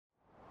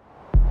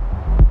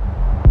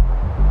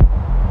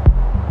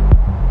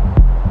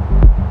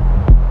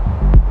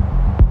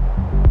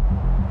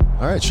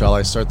right, shall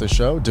I start the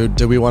show?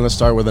 Do we want to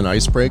start with an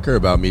icebreaker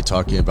about me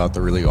talking about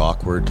the really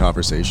awkward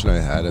conversation I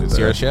had? It's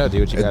your show. Do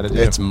what you got to do.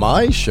 It's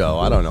my show.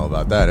 I don't know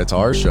about that. It's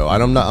our show.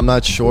 I'm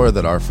not sure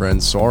that our friend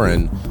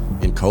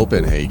Søren in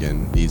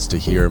Copenhagen needs to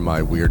hear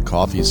my weird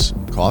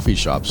coffee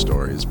shop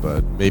stories,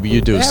 but maybe you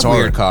do. They have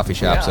weird coffee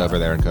shops over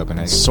there in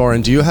Copenhagen.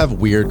 Søren, do you have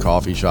weird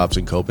coffee shops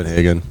in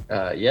Copenhagen?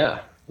 Yeah,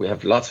 we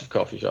have lots of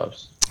coffee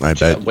shops. I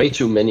bet. Way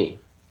too many.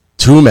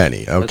 Too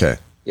many, okay.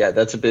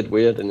 That's a bit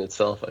weird in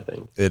itself, I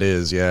think. It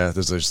is, yeah.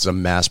 There's a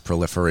mass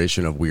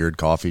proliferation of weird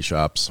coffee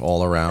shops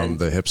all around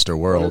the hipster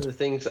world. One of the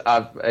things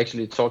I've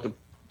actually talked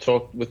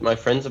with my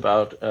friends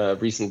about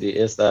recently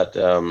is that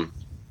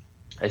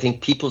I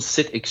think people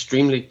sit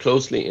extremely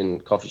closely in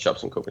coffee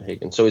shops in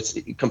Copenhagen. So it's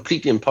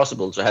completely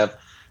impossible to have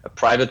a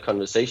private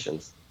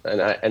conversations.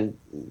 And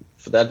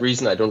for that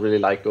reason, I don't really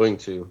like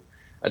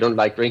I don't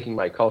like drinking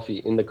my coffee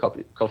in the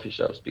coffee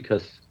shops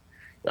because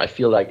I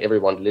feel like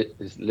everyone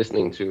is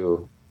listening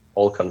to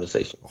all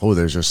conversations. Oh,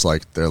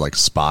 they're like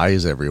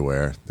spies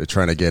everywhere. They're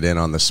trying to get in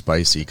on the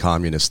spicy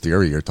communist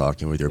theory you're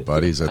talking with your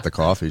buddies at the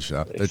coffee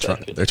shop.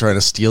 Exactly. They're trying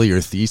to steal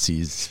your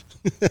theses.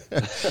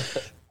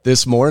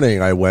 This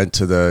morning I went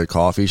to the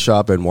coffee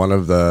shop, and one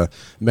of the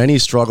many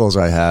struggles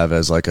I have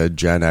as like a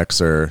Gen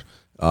Xer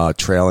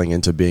trailing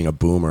into being a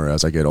boomer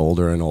as I get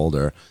older and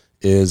older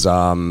is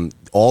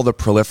all the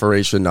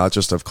proliferation, not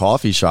just of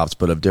coffee shops,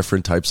 but of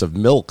different types of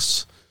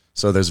milks.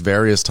 So there's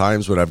various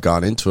times when I've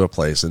gone into a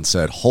place and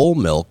said whole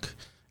milk,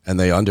 and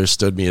they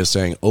understood me as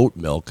saying oat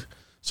milk.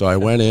 So I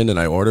went in and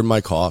I ordered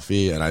my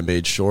coffee, and I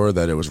made sure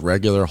that it was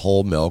regular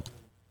whole milk,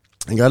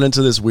 and got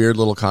into this weird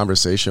little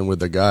conversation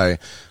with the guy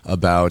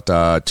about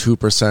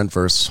 2%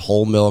 versus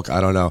whole milk.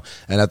 I don't know.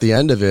 And at the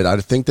end of it, I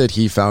think that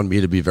he found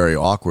me to be very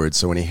awkward.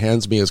 So when he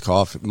hands me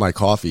my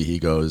coffee, he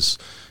goes,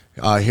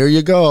 here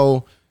you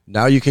go.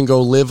 Now you can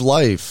go live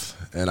life.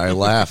 And I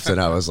laughed, and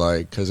I was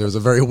like, because it was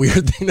a very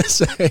weird thing to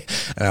say.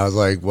 And I was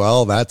like,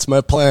 well, that's my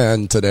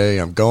plan today.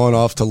 I'm going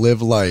off to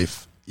live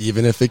life,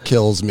 even if it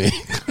kills me.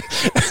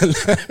 And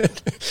then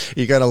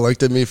he kind of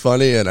looked at me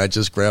funny, and I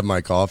just grabbed my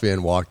coffee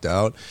and walked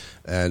out.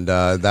 And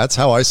that's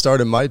how I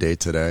started my day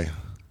today.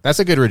 That's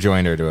a good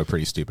rejoinder to a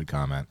pretty stupid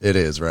comment. It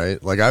is,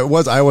 right? Like I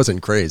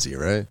wasn't crazy,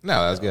 right?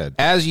 No, that was good.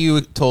 As you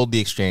told the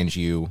exchange,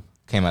 you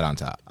came out on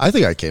top. I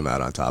think I came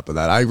out on top of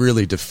that. I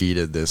really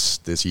defeated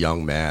this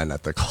young man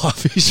at the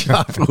coffee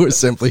shop who was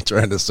simply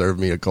trying to serve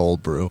me a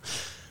cold brew.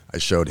 I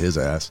showed his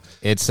ass.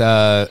 It's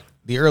the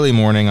early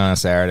morning on a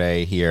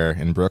Saturday here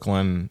in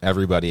Brooklyn.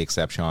 Everybody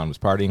except Sean was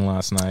partying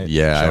last night.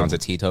 Yeah. Sean's a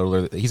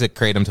teetotaler. He's a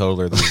kratom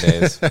totaler these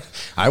days.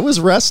 I was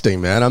resting,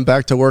 man. I'm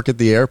back to work at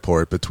the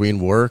airport. Between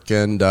work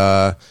and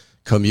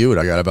commute,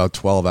 I got about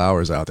 12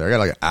 hours out there. I got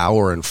like an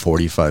hour and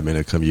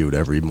 45-minute commute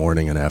every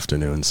morning and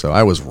afternoon, so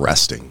I was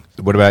resting.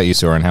 What about you,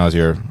 Søren? How was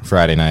your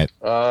Friday night?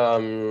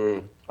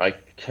 I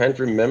can't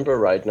remember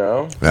right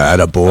now.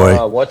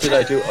 Attaboy. What did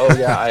I do? Oh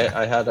yeah,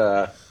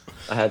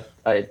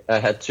 I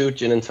had 2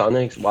 gin and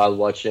tonics while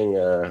watching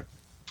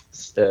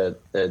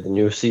the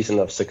new season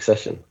of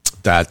Succession.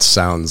 That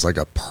sounds like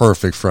a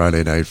perfect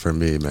Friday night for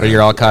me, man. But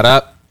you're all caught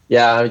up?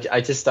 Yeah,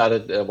 I just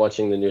started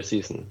watching the new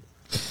season.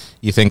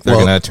 You think they're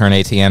going to turn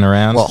ATN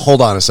around? Well,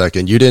 hold on a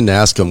second. You didn't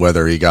ask him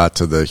whether he got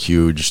to the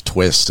huge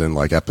twist in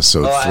like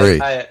episode 3.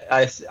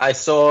 I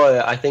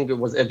saw. I think it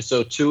was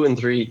episode 2 and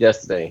 3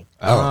 yesterday.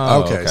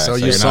 Oh, okay. So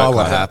you saw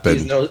what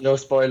happened. No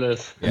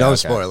spoilers. Yeah, no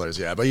spoilers.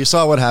 Yeah, but you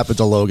saw what happened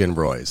to Logan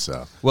Roy.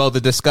 So well, the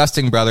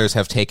Disgusting Brothers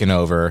have taken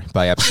over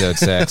by episode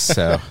 6.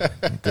 So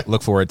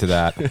look forward to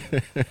that.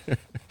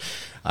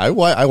 I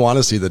want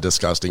to see the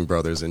Disgusting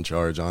Brothers in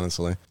charge,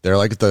 honestly. They're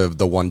like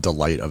the one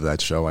delight of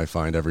that show I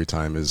find every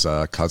time is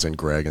cousin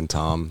Greg and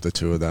Tom, the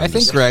two of them. I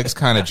think Greg's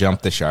kind of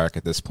jumped the shark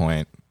at this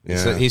point.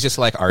 Yeah. He's just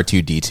like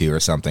R2-D2 or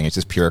something. It's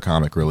just pure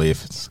comic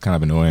relief. It's kind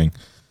of annoying.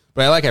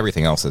 But I like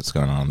everything else that's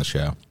going on the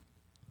show.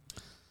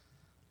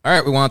 All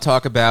right, we want to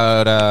talk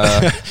about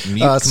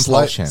mute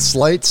compulsion.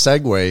 Slight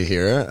segue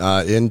here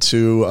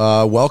into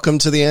Welcome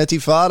to the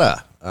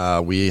Antifada.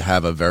 We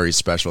have a very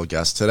special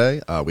guest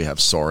today. We have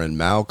Søren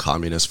Mao,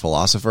 communist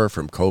philosopher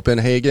from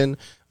Copenhagen,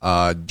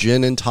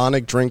 gin and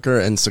tonic drinker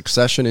and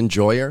Succession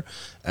enjoyer,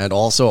 and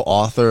also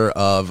author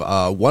of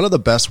one of the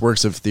best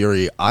works of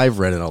theory I've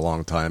read in a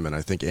long time, and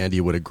I think Andy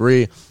would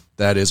agree.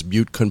 That is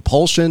Mute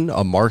Compulsion,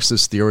 a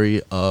Marxist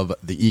theory of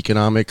the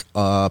economic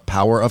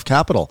power of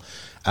capital,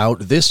 out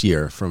this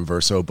year from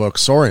Verso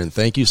Books. Søren,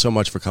 thank you so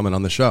much for coming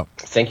on the show.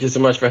 Thank you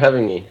so much for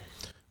having me.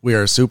 We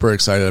are super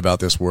excited about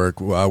this work.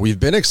 We've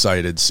been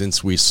excited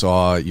since we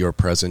saw your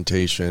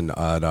presentation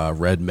at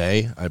Red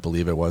May, I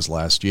believe it was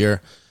last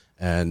year,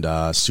 and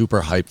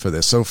super hyped for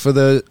this. So for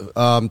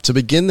to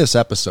begin this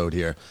episode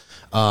here,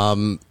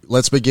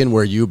 let's begin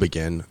where you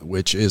begin,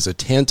 which is a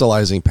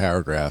tantalizing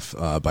paragraph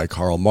by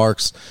Karl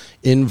Marx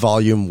in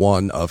Volume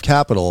 1 of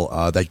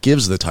Capital that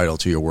gives the title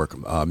to your work,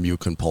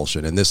 Mute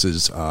Compulsion. And this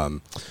is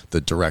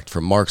the direct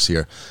from Marx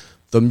here.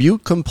 The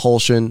mute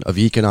compulsion of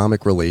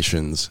economic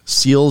relations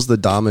seals the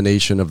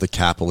domination of the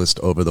capitalist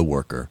over the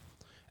worker.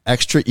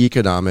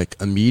 Extra-economic,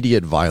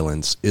 immediate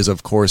violence is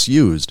of course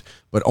used,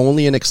 but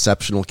only in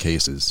exceptional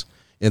cases.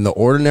 In the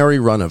ordinary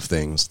run of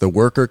things, the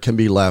worker can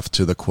be left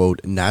to the,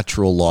 quote,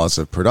 natural laws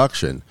of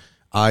production,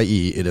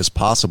 i.e., it is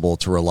possible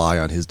to rely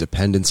on his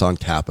dependence on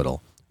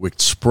capital, which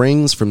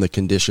springs from the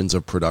conditions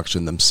of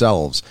production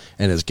themselves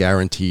and is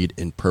guaranteed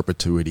in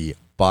perpetuity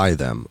by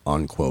them,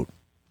 unquote.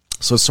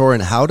 So,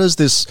 Søren, how does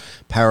this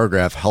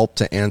paragraph help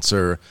to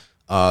answer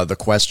the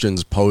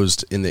questions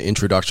posed in the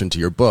introduction to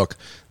your book,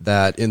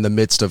 that in the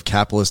midst of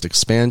capitalist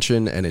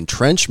expansion and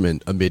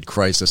entrenchment amid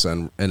crisis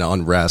and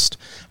unrest,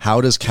 how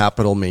does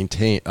capital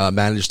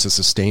manage to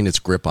sustain its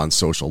grip on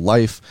social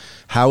life?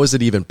 How is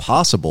it even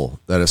possible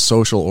that a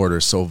social order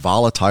so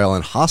volatile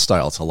and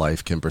hostile to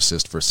life can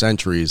persist for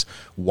centuries?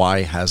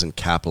 Why hasn't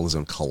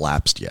capitalism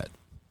collapsed yet?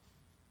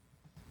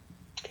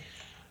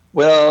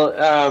 Well,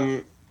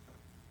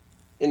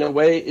 in a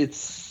way,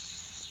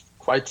 it's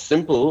quite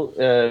simple.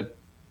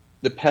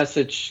 The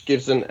passage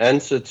gives an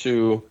answer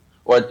to,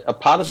 or a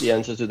part of the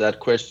answer to that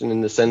question, in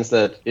the sense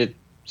that it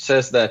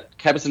says that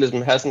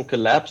capitalism hasn't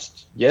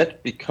collapsed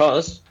yet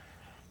because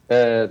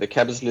the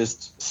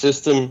capitalist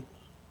system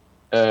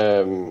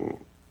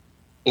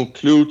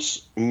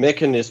includes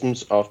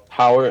mechanisms of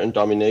power and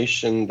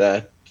domination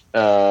that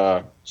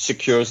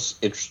secures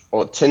it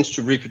or tends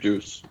to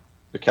reproduce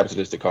the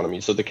capitalist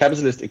economy. So the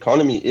capitalist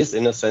economy is,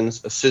 in a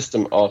sense, a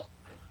system of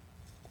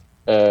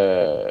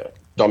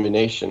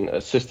domination, a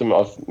system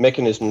of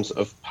mechanisms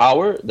of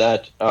power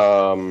that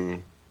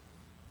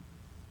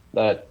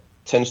that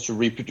tends to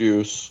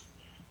reproduce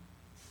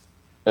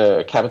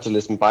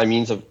capitalism by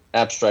means of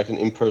abstract and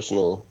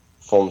impersonal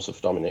forms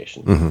of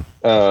domination.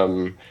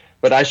 Mm-hmm.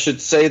 But I should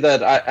say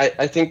that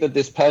I think that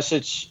this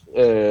passage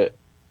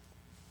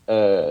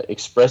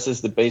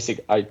expresses the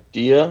basic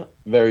idea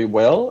very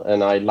well,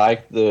 and I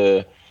like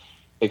the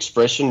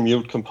expression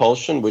 "mute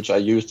compulsion," which I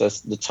used as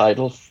the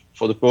title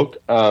for the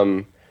book.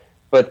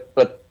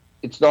 But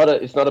it's not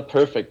a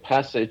perfect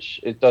passage.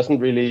 It doesn't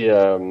really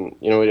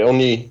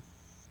it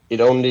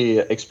only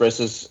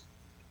expresses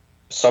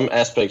some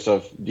aspects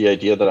of the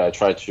idea that I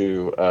try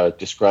to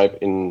describe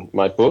in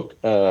my book.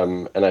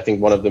 And I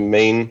think one of the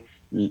main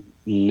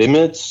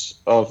limits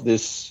of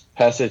this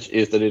passage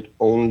is that it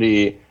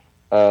only,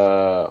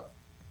 or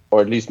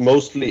at least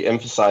mostly,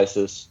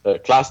 emphasizes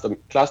class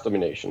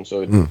domination.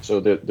 So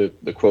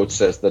the quote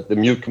says that the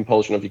mute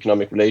compulsion of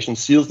economic relations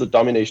seals the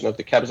domination of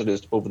the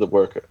capitalist over the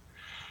worker.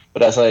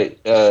 But as I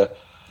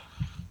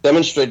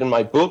demonstrate in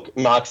my book,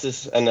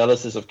 Marx's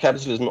analysis of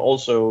capitalism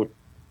also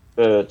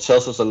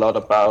tells us a lot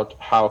about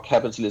how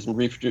capitalism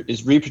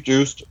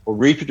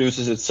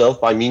reproduces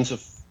itself by means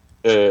of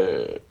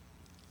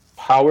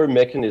power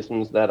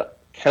mechanisms that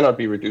cannot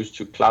be reduced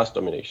to class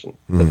domination,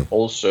 but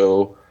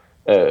also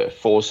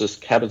forces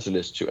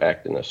capitalists to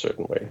act in a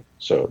certain way.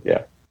 So,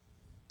 yeah.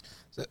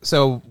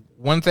 So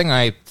one thing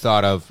I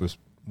thought of was,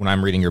 when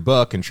I'm reading your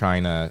book and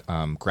trying to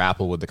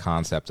grapple with the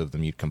concept of the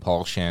mute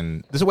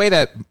compulsion, there's a way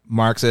that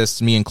Marxists,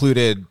 me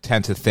included,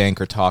 tend to think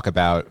or talk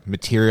about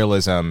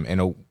materialism in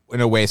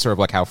a way sort of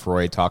like how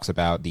Freud talks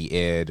about the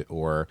id,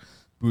 or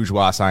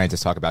bourgeois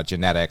scientists talk about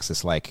genetics,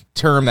 this like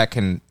term that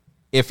can,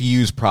 if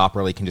used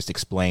properly, can just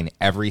explain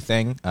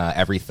everything,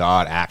 every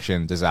thought,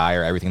 action,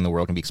 desire, everything in the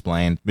world can be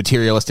explained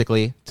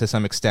materialistically to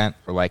some extent,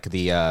 or like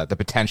the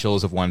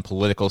potentials of one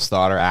political's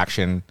thought or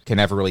action can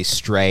never really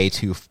stray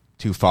too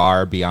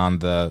far beyond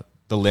the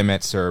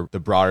limits or the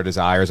broader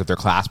desires of their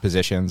class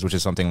positions, which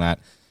is something that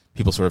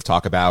people sort of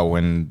talk about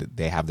when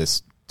they have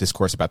this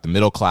discourse about the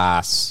middle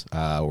class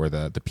or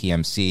the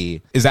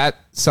PMC. Is that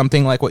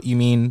something like what you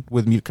mean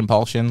with mute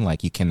compulsion?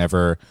 Like you can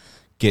never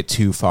get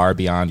too far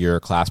beyond your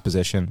class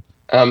position?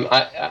 I'm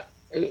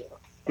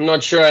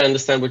not sure I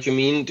understand what you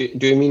mean.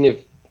 Do you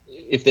mean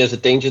if there's a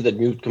danger that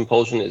mute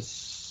compulsion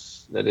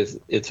it's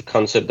a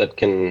concept that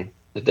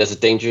there's a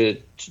danger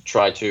to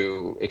try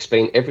to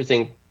explain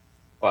everything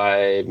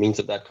by means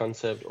of that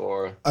concept?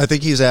 Or I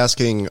think he's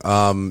asking,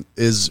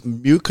 is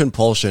mute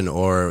compulsion,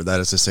 or that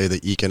is to say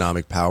the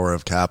economic power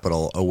of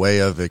capital, a way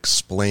of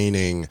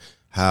explaining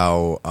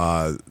how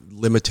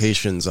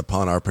limitations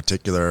upon our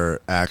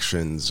particular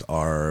actions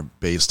are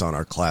based on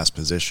our class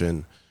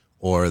position,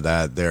 or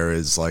that there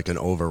is like an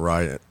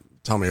override?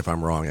 Tell me if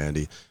I'm wrong,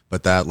 Andy,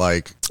 but that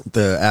like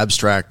the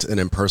abstract and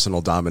impersonal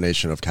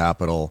domination of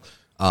capital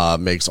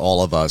makes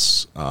all of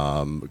us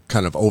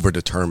kind of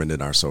overdetermined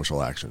in our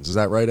social actions. Is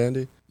that right,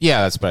 Andy?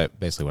 Yeah, that's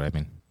basically what I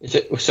mean.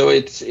 So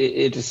it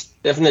is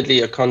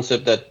definitely a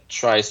concept that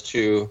tries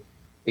to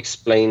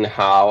explain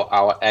how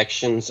our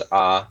actions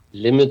are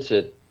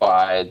limited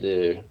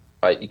by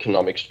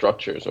economic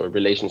structures or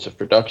relations of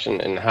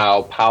production, and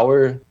how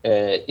power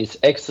is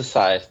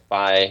exercised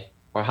by,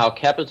 or how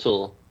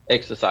capital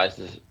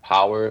exercises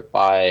power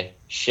by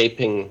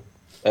shaping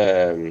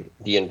the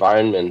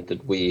environment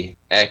that we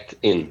act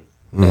in.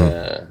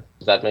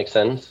 Does that make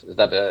sense? Is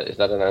that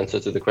an answer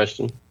to the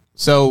question?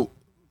 So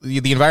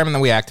the environment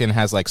that we act in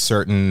has like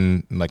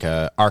certain like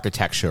a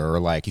architecture, or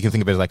like you can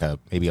think of it as like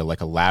maybe a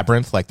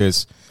labyrinth. Like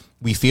there's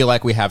we feel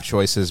like we have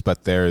choices,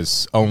 but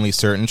there's only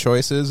certain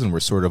choices, and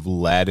we're sort of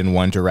led in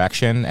one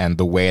direction, and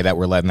the way that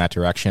we're led in that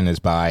direction is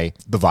by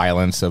the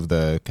violence of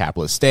the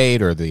capitalist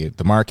state or the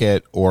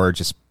market, or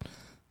just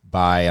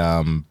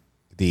by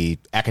the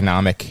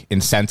economic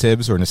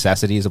incentives or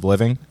necessities of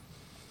living.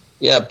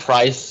 Yeah,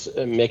 price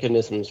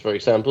mechanisms, for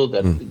example,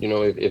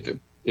 that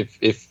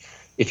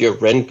if your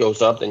rent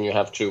goes up, then you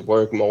have to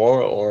work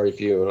more, or if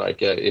you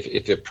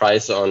if your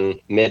price on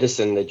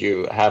medicine that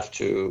you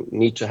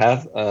need to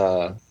have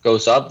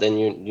goes up, then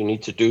you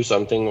need to do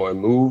something or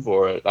move,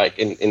 or like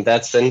in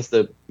that sense,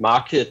 the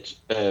market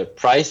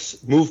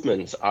price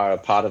movements are a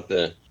part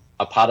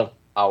of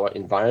our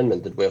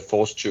environment that we're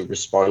forced to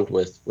respond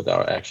with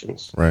our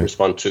actions, right.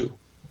 Respond to.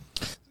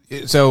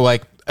 So,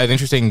 like, an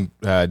interesting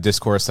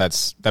discourse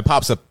that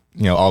pops up,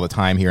 all the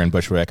time here in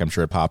Bushwick. I'm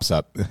sure it pops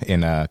up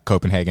in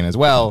Copenhagen as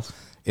well.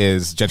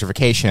 Is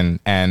gentrification,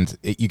 and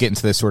you get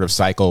into this sort of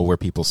cycle where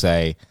people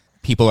say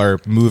people are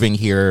moving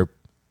here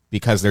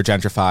because they're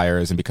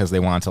gentrifiers and because they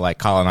want to like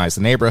colonize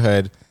the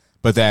neighborhood,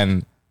 but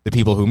then the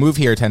people who move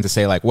here tend to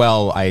say like,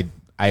 well, I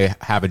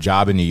have a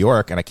job in New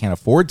York and I can't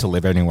afford to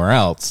live anywhere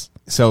else.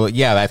 So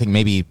yeah, I think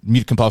maybe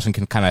mute compulsion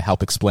can kind of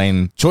help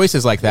explain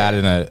choices like that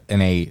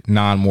in a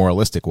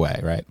non-moralistic way,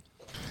 right?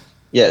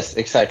 Yes,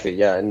 exactly.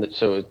 Yeah, and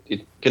so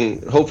it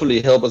can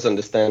hopefully help us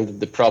understand that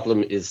the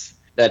problem is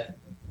that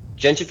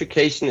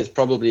gentrification is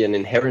probably an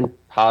inherent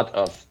part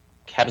of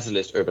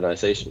capitalist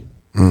urbanization,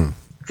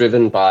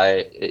 driven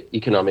by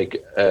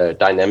economic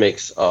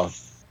dynamics of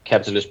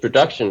capitalist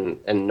production,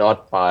 and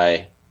not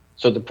by.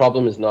 So the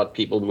problem is not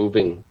people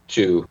moving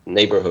to certain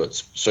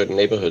neighborhoods,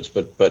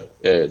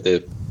 but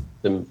the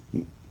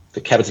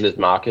capitalist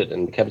market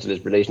and the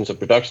capitalist relations of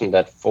production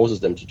that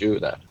forces them to do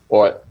that,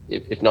 or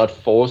if not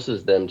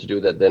forces them to do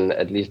that, then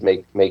at least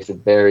makes it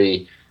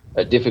very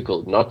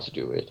difficult not to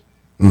do it.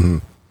 Mm-hmm.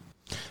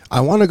 I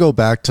want to go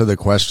back to the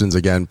questions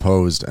again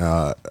posed in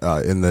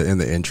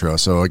the intro.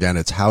 So again,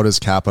 it's how does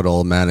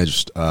capital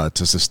manage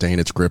to sustain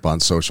its grip on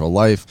social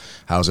life?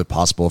 How is it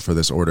possible for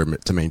this order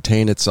to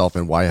maintain itself,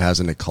 and why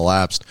hasn't it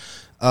collapsed?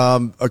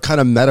 A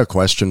kind of meta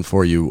question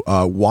for you.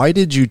 Why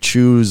did you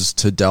choose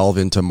to delve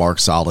into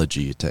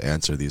Marxology to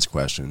answer these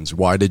questions?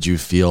 Why did you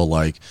feel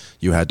like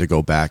you had to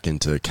go back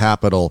into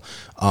capital?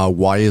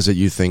 Why is it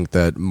you think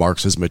that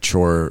Marx's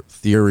mature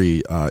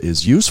theory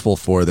is useful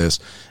for this?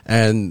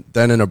 And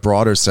then in a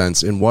broader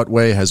sense, in what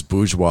way has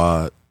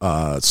bourgeois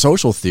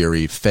social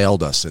theory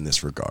failed us in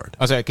this regard?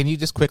 Oh, sorry, can you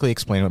just quickly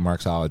explain what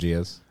Marxology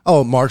is?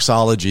 Oh,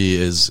 Marxology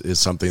is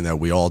something that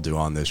we all do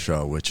on this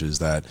show, which is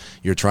that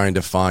you're trying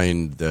to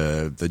find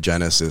the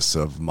genesis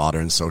of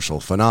modern social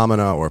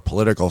phenomena or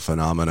political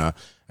phenomena,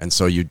 and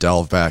so you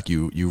delve back,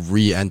 you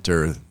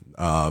re-enter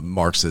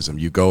Marxism.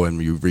 You go and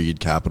you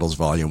read Capital's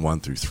Volume 1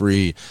 through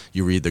 3.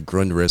 You read the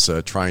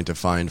Grundrisse, trying to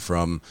find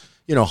from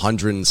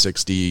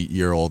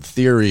 160-year-old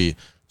theory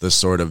the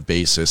sort of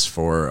basis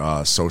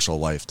for social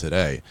life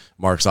today.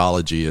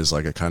 Marxology is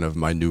like a kind of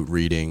minute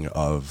reading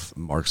of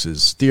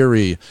Marx's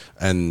theory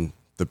and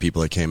the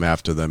people that came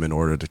after them in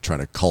order to try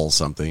to cull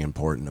something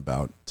important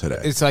about today.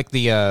 It's like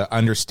the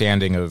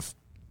understanding of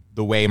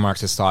the way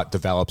Marxist thought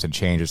develops and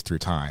changes through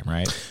time,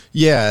 right?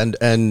 Yeah,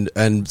 and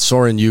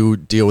Søren, you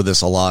deal with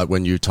this a lot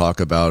when you talk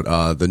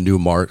about the New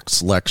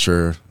Marx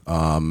lecture,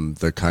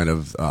 the kind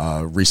of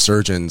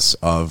resurgence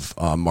of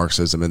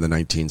Marxism in the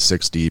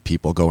 1960s,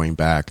 people going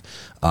back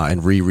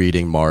and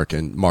rereading Marx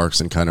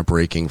and kind of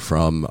breaking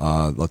from,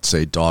 let's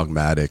say,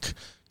 dogmatic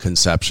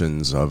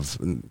conceptions of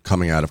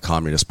coming out of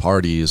communist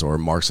parties or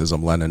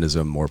Marxism,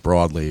 Leninism more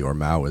broadly, or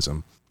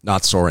Maoism.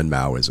 Not Søren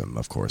Maoism,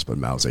 of course, but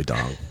Mao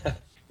Zedong.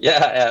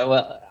 Yeah,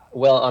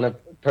 well, on a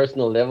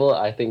personal level,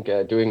 I think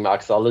doing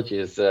Marxology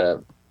is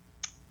a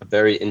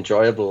very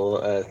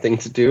enjoyable thing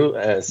to do.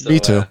 Me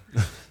too.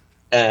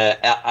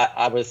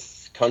 I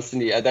was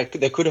constantly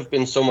there could have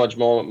been so much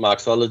more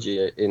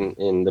Marxology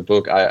in the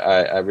book.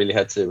 I really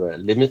had to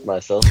limit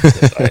myself,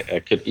 because I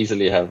could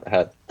easily have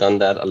had done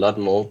that a lot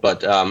more.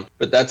 But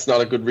that's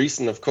not a good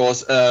reason, of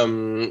course.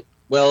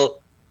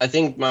 Well, I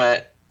think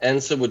my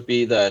answer would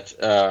be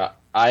that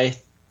I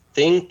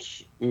think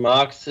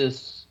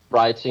Marx's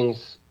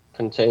writings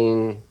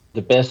contain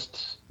the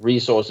best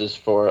resources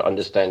for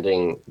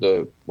understanding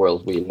the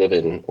world we live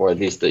in, or at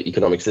least the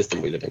economic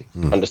system we live in,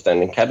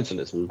 understanding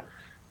capitalism.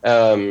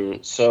 And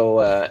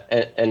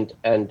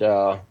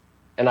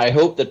I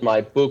hope that my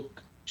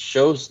book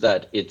shows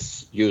that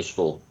it's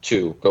useful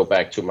to go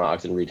back to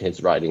Marx and read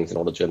his writings in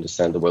order to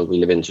understand the world we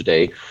live in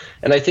today.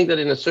 And I think that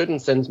in a certain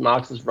sense,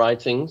 Marx's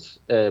writings,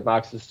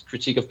 Marx's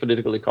critique of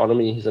political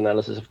economy, his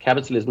analysis of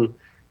capitalism,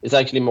 is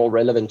actually more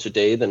relevant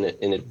today than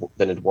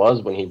it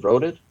was when he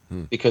wrote it,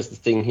 because the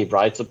thing he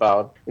writes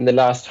about in the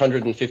last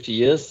 150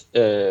 years,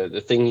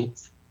 the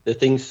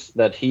things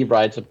that he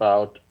writes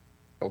about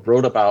or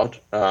wrote about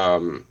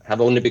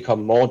have only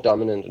become more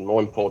dominant and more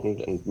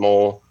important and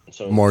more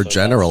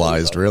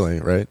generalized, really,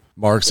 right?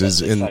 Marx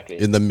is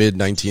exactly. in the mid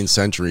 19th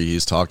century.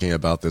 He's talking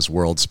about this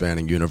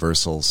world-spanning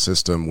universal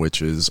system,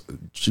 which is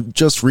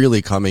just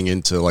really coming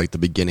into like the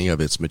beginning of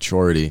its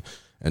maturity.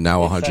 And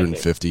now Exactly.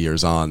 150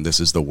 years on, this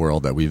is the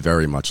world that we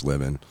very much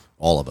live in,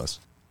 all of us.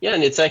 Yeah,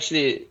 and it's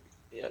actually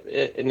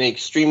an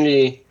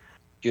extremely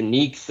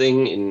unique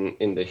thing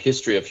in the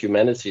history of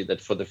humanity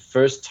that for the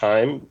first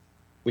time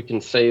we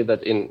can say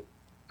that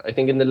I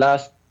think in the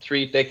last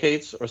 3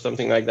 decades or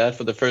something like that,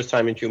 for the first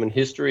time in human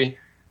history,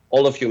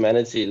 all of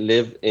humanity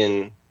live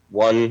in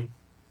one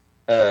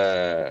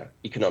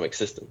economic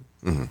system,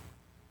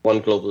 one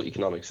global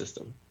economic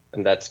system,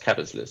 and that's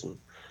capitalism.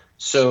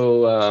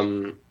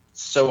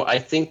 So I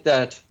think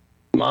that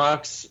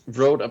Marx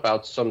wrote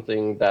about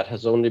something that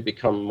has only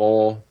become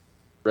more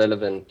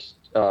relevant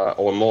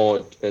or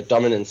more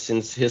dominant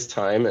since his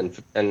time, and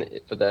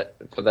for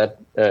that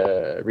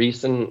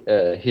reason,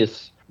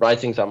 his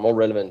writings are more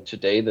relevant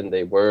today than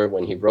they were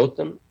when he wrote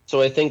them.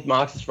 So I think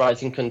Marx's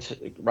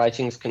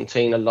writings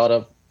contain a lot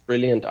of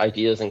brilliant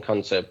ideas and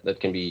concepts that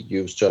can be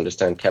used to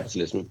understand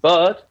capitalism.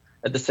 But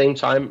at the same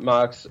time,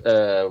 Marx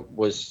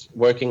was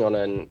working on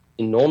an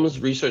enormous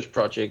research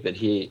project that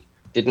he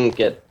didn't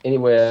get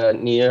anywhere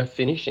near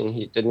finishing.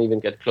 He didn't even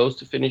get close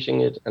to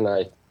finishing it, and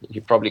he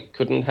probably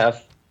couldn't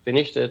have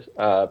finished it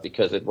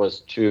because it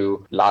was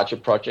too large a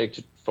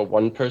project for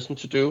one person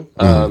to do.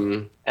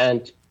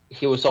 And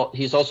he's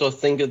also a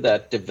thinker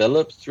that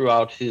developed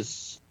throughout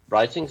his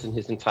writings in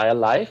his entire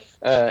life,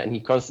 and he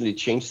constantly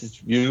changed his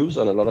views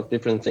on a lot of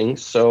different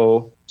things.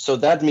 So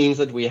that means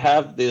that we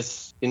have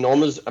this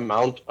enormous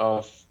amount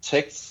of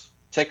texts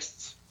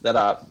that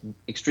are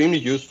extremely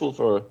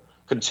useful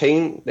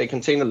they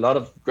contain a lot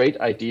of great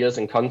ideas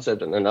and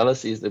concepts and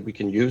analyses that we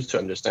can use to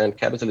understand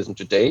capitalism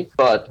today.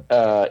 But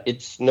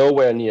it's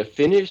nowhere near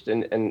finished,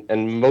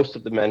 and most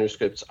of the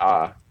manuscripts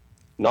are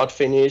not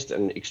finished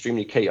and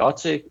extremely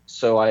chaotic.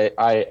 So I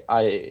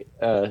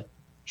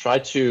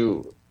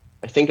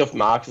think of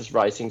Marx's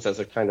writings as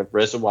a kind of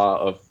reservoir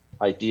of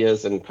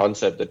ideas and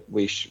concepts that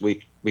we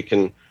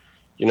can,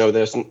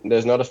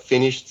 there's not a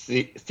finished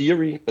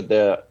theory, but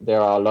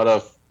there are a lot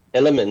of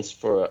elements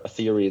for a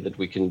theory that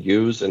we can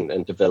use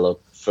and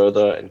develop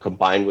further and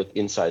combine with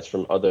insights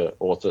from other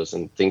authors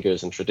and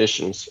thinkers and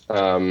traditions.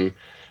 To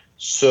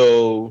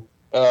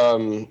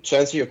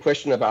answer your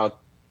question about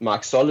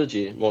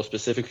Marxology more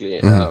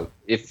specifically,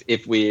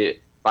 if we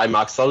by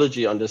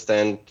Marxology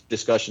understand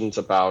discussions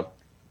about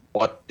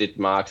what did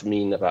Marx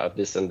mean about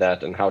this and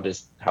that, and how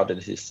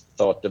did his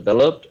thought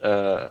develop,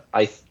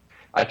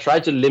 I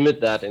tried to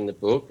limit that in the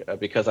book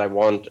because I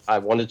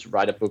wanted to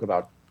write a book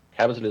about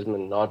capitalism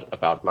and not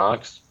about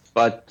Marx.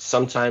 But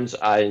sometimes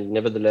I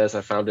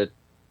found it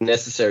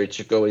necessary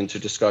to go into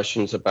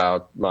discussions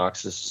about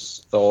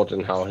Marx's thought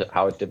and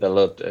how it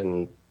developed,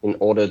 and in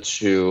order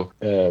to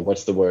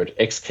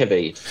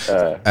excavate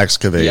the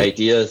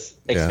ideas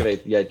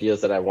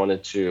that I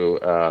wanted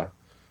to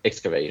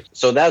excavate.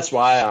 So that's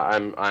why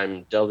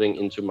I'm delving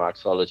into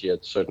Marxology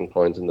at certain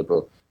points in the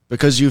book.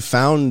 Because you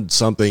found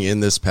something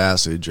in this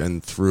passage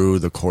and through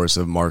the course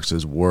of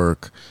Marx's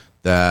work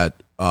that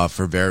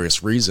for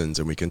various reasons,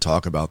 and we can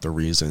talk about the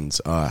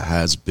reasons,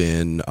 has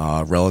been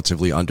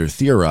relatively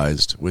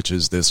under-theorized, which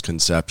is this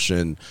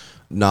conception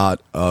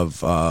not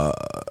of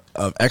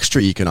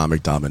extra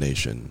economic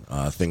domination,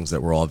 things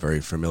that we're all very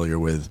familiar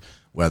with,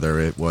 whether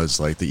it was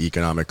like the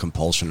economic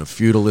compulsion of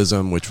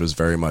feudalism, which was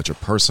very much a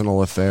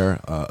personal affair,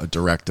 a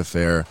direct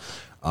affair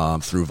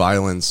through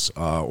violence,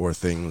 or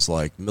things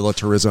like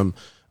militarism,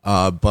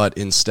 but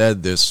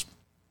instead this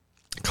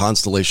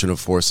constellation of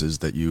forces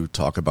that you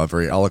talk about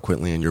very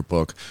eloquently in your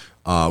book,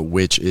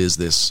 which is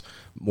this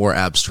more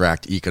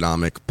abstract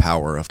economic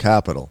power of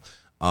capital.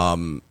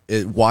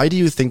 Why do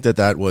you think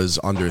that was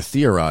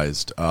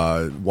under-theorized?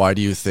 Why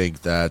do you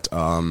think that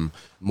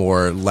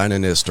more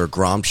Leninist or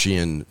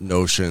Gramscian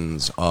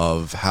notions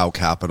of how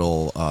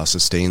capital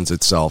sustains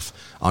itself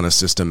on a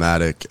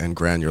systematic and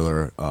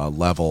granular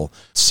level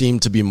seem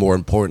to be more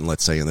important,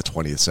 let's say, in the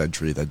 20th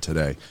century than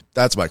today?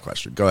 That's my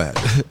question. Go ahead.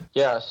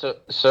 Yeah,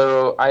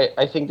 so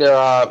I think there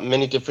are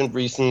many different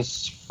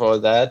reasons for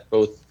that,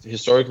 both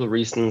historical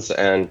reasons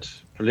and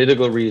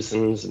political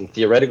reasons and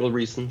theoretical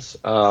reasons.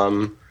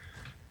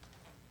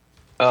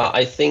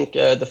 I think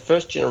the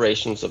first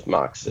generations of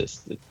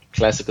Marxists, the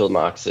classical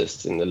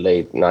Marxists in the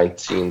late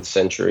 19th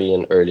century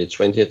and early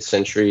 20th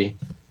century,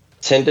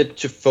 tended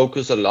to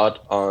focus a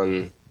lot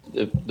on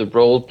the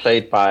role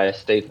played by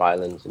state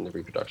violence in the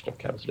reproduction of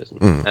capitalism.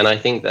 And I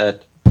think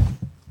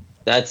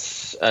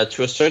that's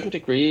to a certain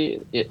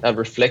degree a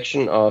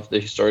reflection of the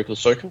historical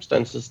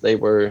circumstances they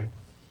were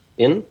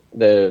in,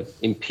 the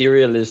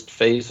imperialist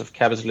phase of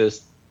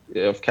capitalism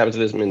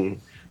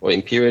or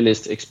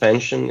imperialist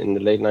expansion in the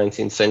late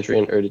 19th century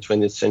and early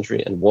 20th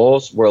century, and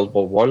wars, World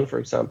War I, for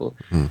example.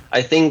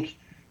 I think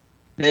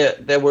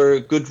there were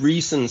good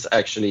reasons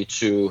actually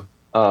to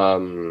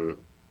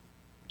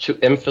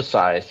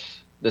emphasize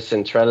the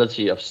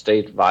centrality of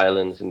state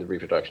violence in the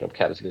reproduction of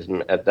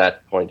capitalism at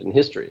that point in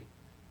history.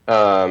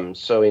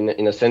 So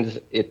in a sense,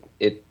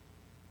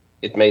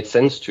 it made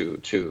sense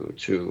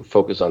to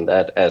focus on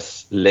that,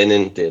 as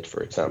Lenin did,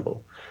 for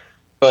example.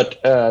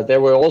 But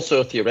there were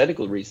also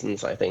theoretical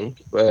reasons, I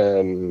think.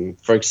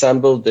 For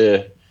example,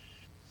 the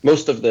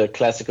most of the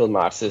classical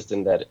Marxists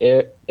in that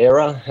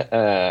era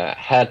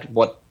had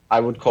what I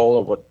would call,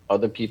 or what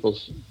other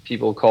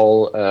people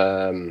call,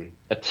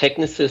 a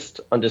technicist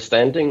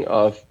understanding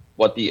of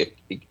what the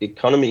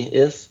economy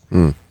is,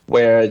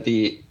 where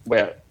the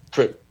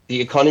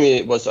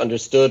economy was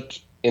understood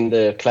in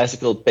the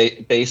classical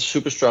base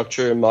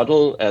superstructure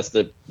model as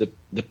the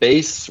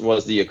base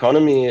was the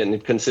economy, and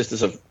it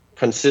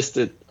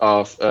consisted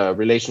of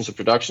relations of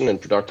production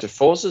and productive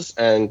forces,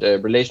 and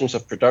relations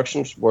of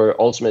productions were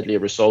ultimately a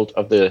result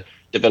of the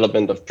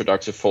development of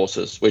productive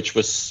forces, which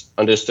was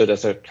understood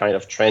as a kind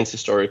of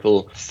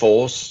transhistorical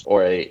force,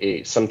 or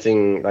a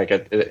something like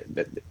a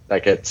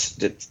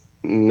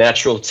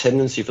natural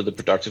tendency for the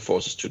productive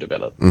forces to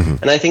develop.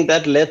 And I think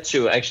that led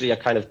to actually a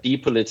kind of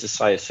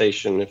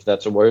depoliticization, if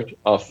that's a word,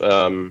 of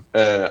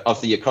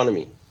the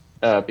economy,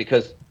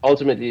 because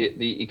ultimately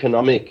the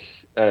economic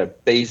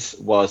base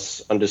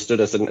was understood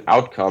as an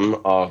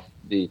outcome of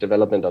the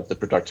development of the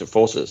productive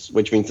forces,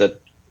 which means that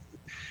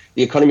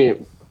the economy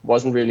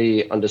wasn't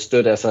really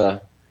understood as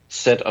a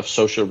set of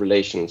social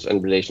relations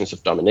and relations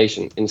of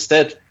domination.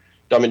 Instead,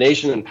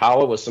 domination and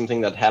power was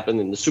something that happened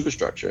in the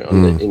superstructure,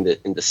 in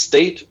the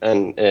state,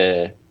 and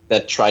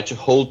that tried to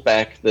hold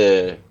back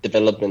the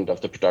development of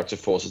the productive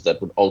forces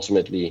that would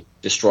ultimately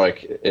destroy,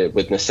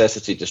 with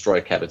necessity, destroy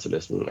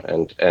capitalism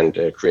and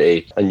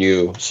create a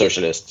new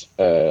socialist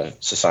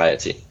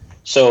society.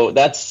 So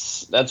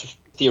that's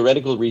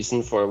theoretical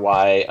reason for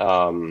why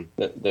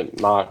the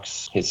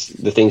Marx,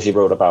 the things he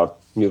wrote about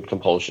mute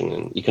compulsion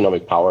and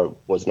economic power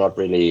was not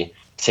really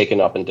taken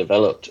up and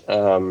developed.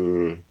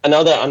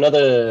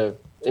 Another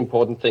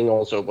important thing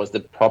also was the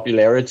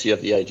popularity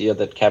of the idea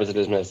that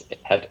capitalism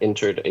had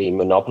entered a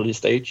monopoly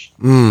stage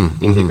in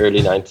the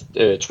early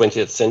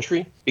 20th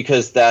century,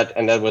 because that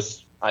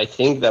was, I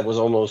think, that was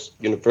almost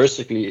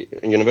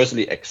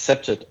universally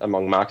accepted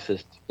among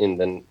Marxists in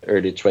the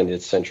early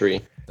 20th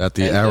century. That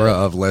the era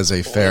of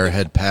laissez-faire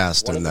had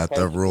passed, and that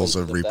the rules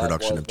of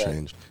reproduction have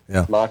changed.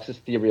 Yeah. Marxist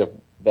theory of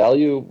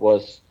value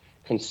was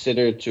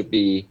considered to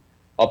be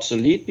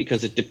obsolete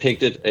because it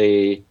depicted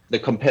the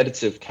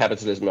competitive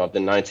capitalism of the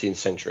 19th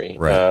century.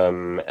 Right.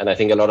 And I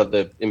think a lot of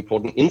the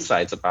important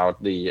insights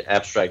about the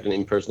abstract and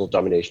impersonal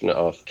domination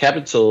of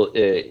capital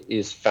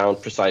is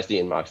found precisely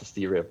in Marx's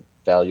theory of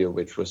value,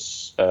 which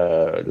was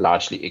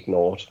largely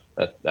ignored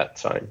at that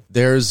time.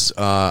 There's,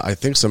 I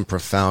think, some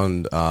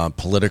profound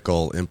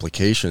political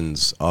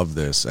implications of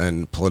this,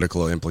 and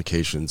political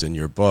implications in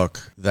your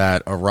book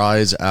that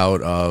arise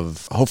out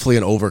of hopefully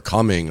an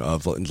overcoming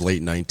of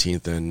late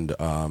 19th and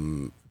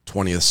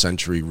 20th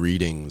century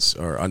readings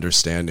or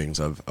understandings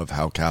of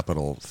how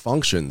capital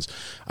functions.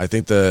 I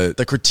think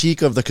the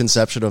critique of the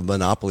conception of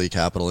monopoly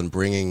capital and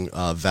bringing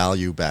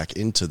value back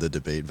into the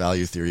debate,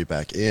 value theory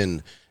back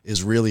in,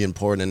 is really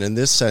important. And in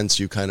this sense,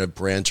 you kind of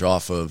branch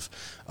off of,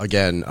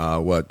 again,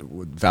 what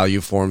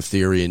value form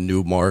theory and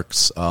New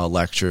Marx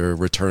lecture,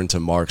 Return to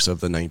Marx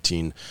of the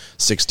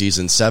 1960s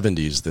and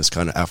 70s, this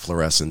kind of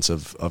efflorescence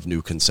of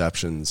new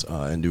conceptions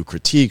and new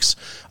critiques.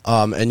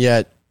 And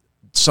yet,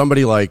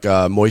 somebody like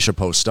Moishe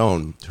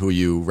Postone, who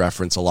you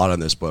reference a lot in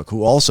this book,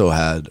 who also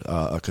had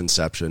a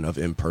conception of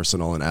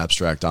impersonal and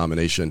abstract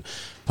domination,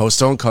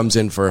 Postone comes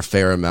in for a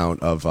fair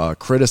amount of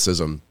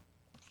criticism.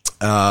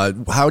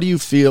 How do you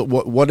feel?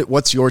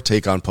 What's your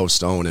take on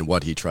Postone and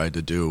what he tried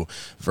to do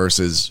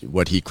versus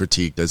what he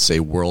critiqued as, say,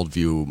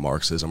 worldview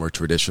Marxism or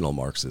traditional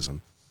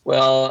Marxism?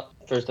 Well,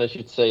 first I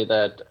should say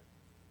that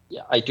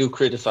I do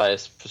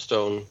criticize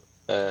Postone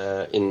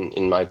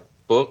in my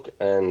book,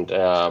 and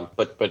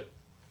but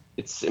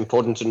it's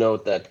important to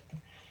note that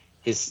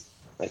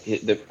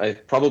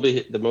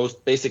probably the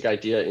most basic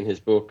idea in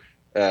his book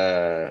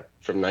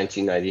from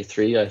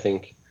 1993, I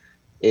think,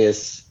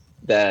 is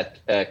that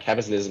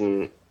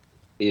capitalism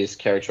is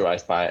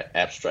characterized by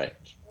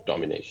abstract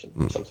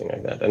domination, something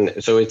like that.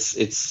 And so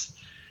it's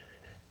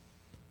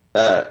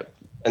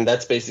and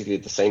that's basically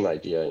the same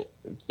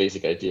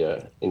basic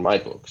idea in my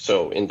book.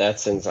 So in that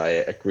sense, I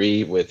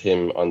agree with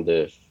him on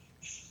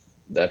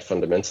that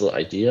fundamental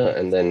idea.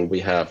 And then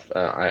we have,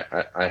 I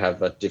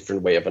have a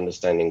different way of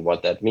understanding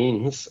what that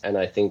means. And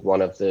I think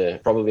one of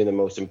probably the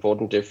most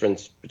important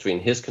difference between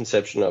his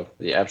conception of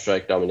the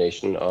abstract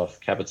domination of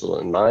capital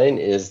and mine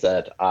is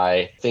that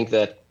I think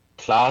that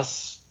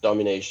class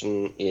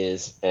domination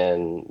is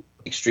an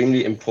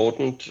extremely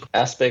important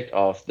aspect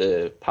of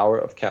the power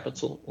of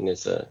capital, and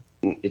it's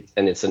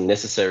a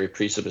necessary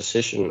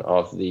presupposition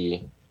of the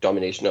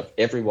domination of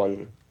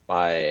everyone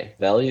by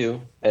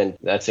value. And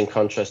that's in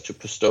contrast to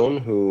Postone,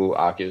 who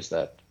argues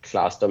that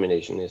class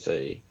domination is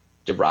a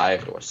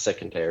derived or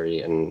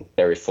secondary and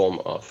very form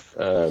of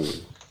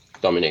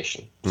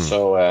domination.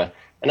 So,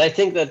 and I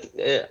think that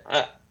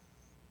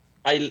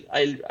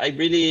I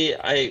really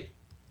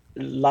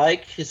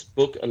like his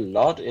book a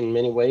lot in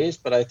many ways,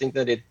 but I think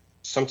that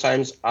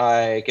sometimes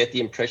I get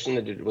the impression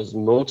that it was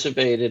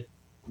motivated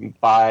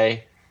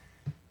by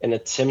an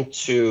attempt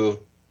to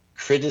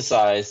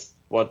criticize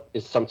what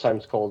is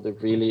sometimes called the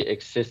really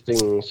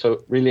existing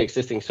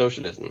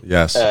socialism.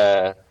 Yes.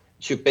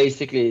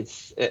 basically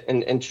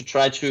and to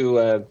try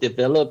to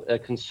develop a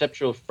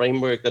conceptual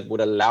framework that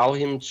would allow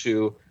him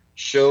to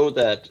show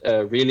that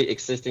really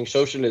existing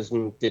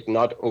socialism did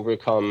not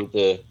overcome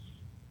the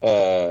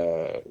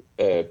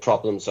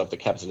problems of the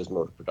capitalist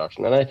mode of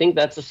production. And I think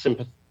that's a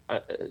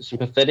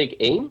sympathetic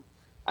aim.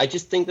 I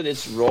just think that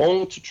it's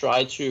wrong to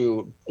try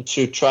to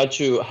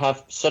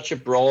have such a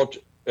broad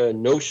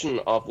notion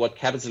of what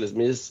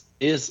capitalism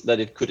is that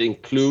it could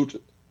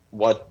include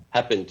what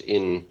happened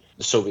in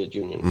the Soviet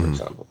Union, for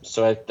example.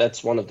 So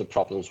that's one of the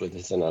problems with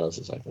his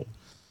analysis, I think.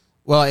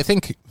 Well, I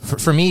think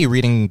for me,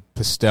 reading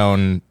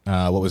Pistone,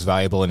 what was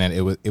valuable in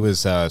it, it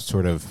was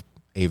sort of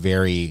a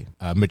very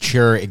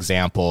mature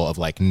example of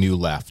like new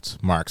left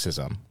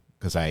Marxism,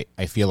 because I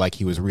feel like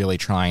he was really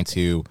trying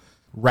to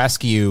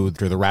rescue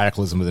through the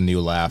radicalism of the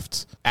new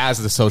left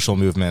as the social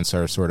movements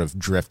are sort of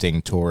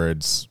drifting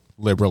towards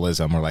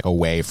liberalism or like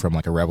away from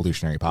like a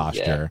revolutionary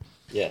posture.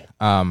 Yeah.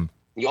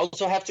 You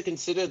also have to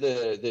consider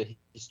the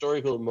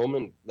historical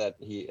moment that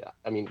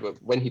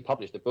when he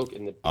published the book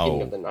in the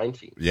beginning of the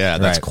 90s. Yeah,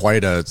 that's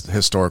quite a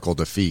historical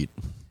defeat.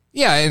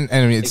 Yeah, and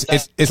I mean,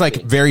 it's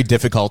like very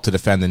difficult to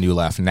defend the new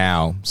left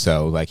now.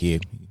 So like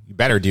you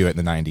better do it in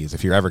the 90s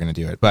if you're ever going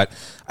to do it. But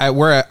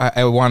where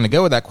I wanted to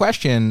go with that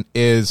question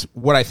is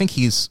what I think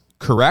he's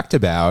correct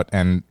about,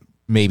 and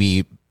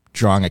maybe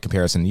drawing a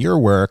comparison to your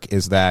work,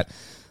 is that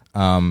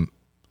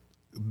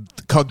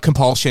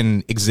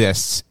compulsion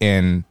exists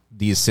in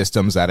these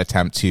systems that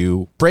attempt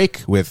to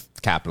break with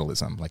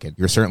capitalism. Like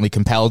you're certainly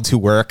compelled to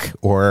work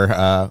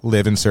or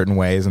live in certain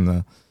ways in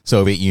the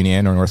Soviet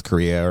Union or North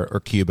Korea or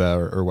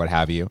Cuba or what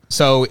have you.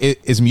 So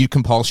is mute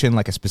compulsion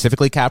like a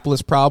specifically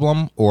capitalist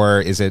problem,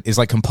 or is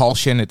like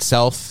compulsion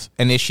itself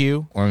an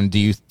issue? Or do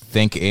you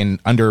think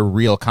under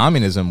real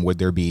communism would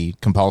there be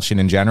compulsion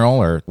in general,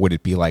 or would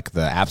it be like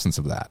the absence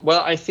of that?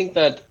 Well, I think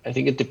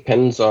it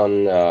depends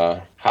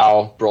on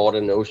how broad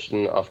a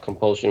notion of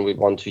compulsion we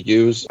want to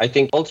use. I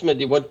think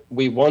ultimately what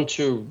we want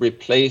to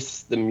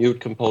replace the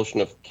mute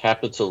compulsion of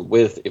capital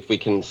with, if we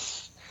can.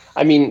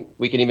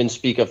 We can even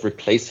speak of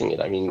replacing it.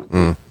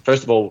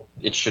 First of all,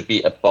 it should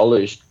be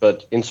abolished.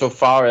 But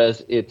insofar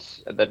as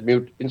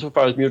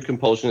mute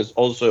compulsion is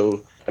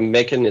also a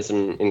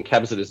mechanism in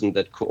capitalism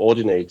that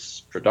coordinates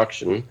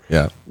production,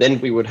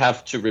 then we would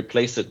have to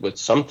replace it with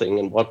something.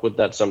 And what would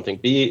that something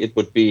be? It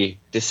would be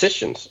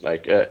decisions,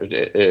 like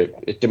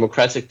a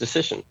democratic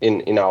decision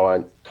in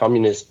our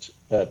communist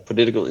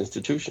political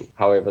institution,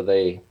 however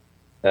they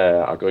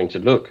are going to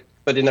look.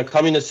 But in a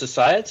communist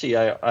society,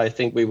 I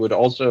think we would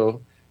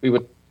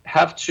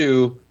have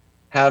to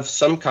have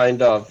some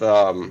kind of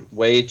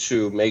way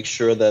to make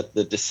sure that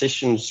the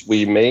decisions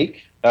we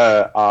make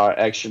are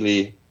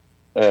actually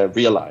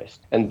realized.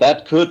 And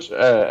that could,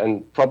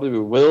 and probably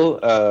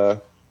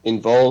will,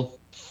 involve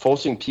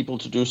forcing people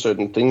to do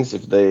certain things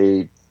if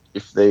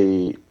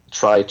they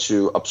try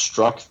to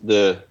obstruct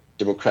the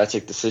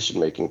democratic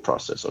decision-making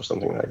process or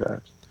something like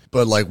that.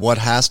 But like what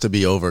has to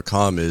be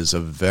overcome is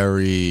a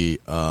very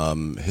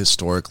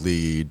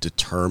historically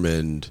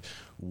determined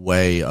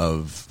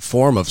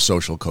form of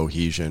social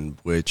cohesion,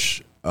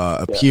 which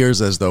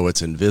appears as though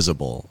it's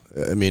invisible.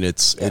 I mean,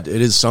 it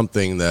is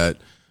something that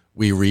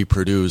we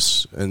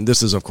reproduce, and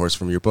this is, of course,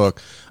 from your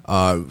book,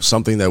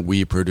 something that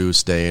we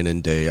produce day in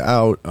and day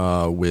out.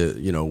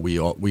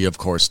 We of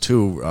course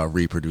too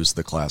reproduce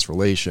the class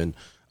relation.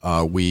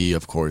 We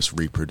of course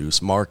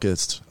reproduce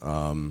markets,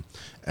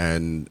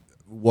 and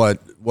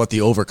what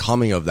the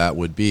overcoming of that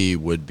would be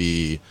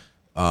the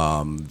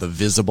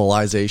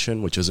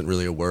visibilization, which isn't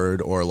really a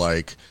word, or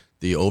like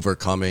the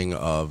overcoming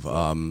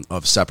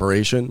of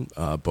separation,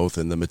 both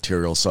in the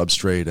material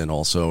substrate and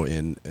also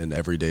in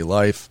everyday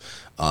life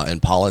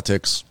and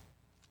politics,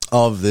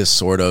 of this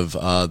sort of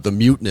the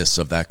muteness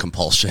of that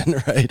compulsion,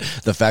 right?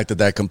 The fact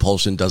that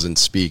compulsion doesn't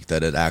speak,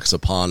 that it acts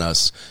upon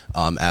us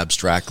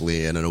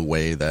abstractly and in a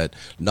way that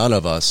none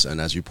of us, and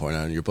as you point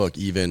out in your book,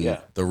 even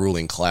the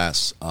ruling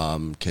class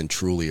can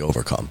truly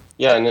overcome.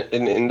 Yeah, and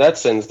in that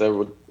sense, there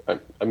would,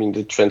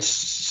 the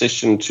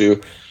transition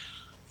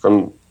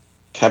from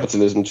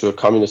capitalism to a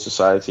communist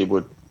society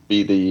would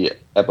be the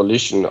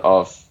abolition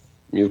of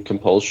mute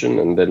compulsion,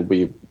 and then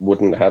we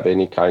wouldn't have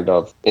any kind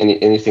of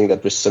anything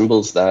that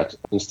resembles that.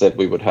 Instead,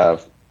 we would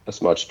have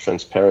as much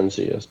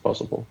transparency as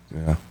possible.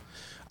 Yeah,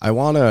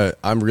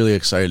 I'm really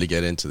excited to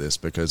get into this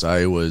because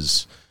I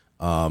was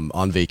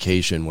on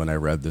vacation when I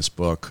read this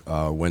book,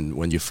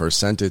 when you first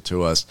sent it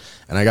to us,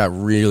 and I got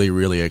really,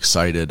 really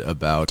excited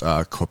about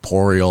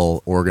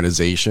corporeal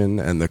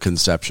organization and the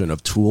conception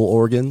of tool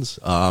organs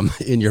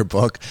in your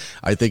book.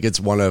 I think it's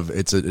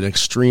an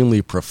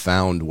extremely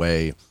profound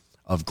way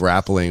of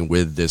grappling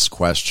with this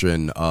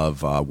question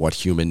of what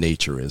human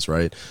nature is,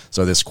 right?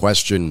 So this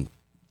question,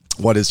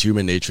 what is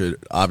human nature,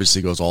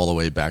 obviously goes all the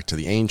way back to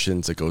the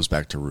ancients. It goes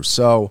back to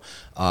Rousseau.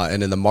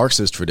 And in the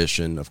Marxist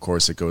tradition, of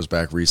course, it goes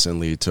back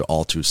recently to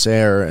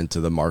Althusser and to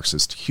the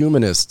Marxist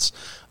humanists.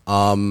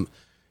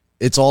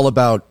 It's all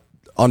about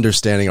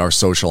understanding our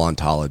social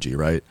ontology,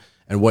 right?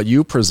 And what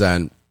you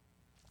present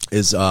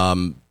is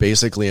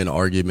basically an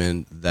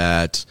argument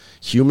that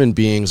human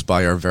beings,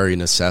 by our very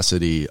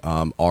necessity,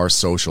 are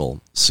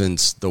social,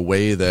 since the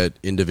way that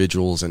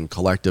individuals and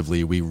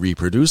collectively we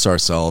reproduce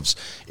ourselves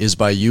is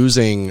by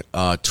using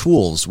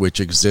tools which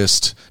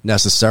exist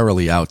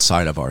necessarily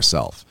outside of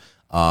ourselves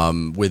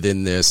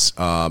within this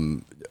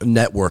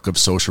network of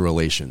social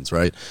relations,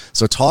 right?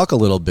 So talk a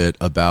little bit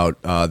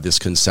about this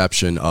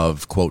conception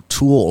of, quote,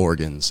 tool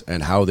organs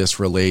and how this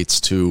relates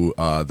to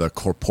the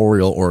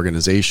corporeal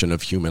organization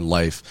of human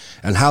life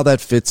and how that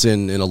fits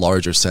in a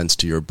larger sense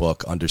to your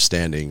book,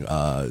 Understanding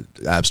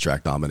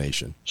Abstract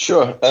Domination.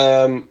 Sure.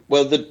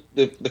 Well,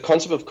 the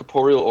concept of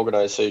corporeal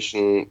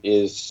organization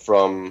is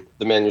from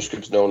the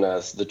manuscripts known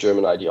as the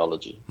German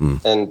ideology.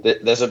 And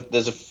there's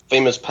a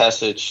famous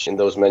passage in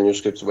those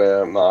manuscripts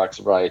where Marx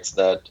writes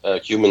that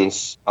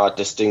humans are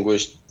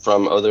distinguished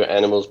from other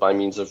animals by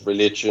means of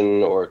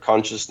religion or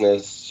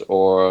consciousness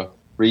or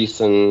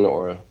reason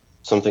or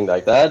something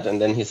like that. And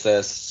then he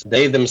says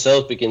they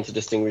themselves begin to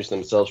distinguish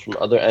themselves from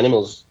other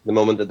animals the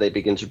moment that they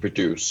begin to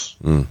produce.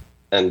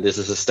 And this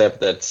is a step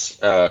that's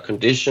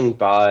conditioned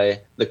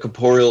by the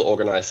corporeal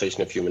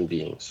organization of human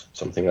beings,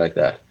 something like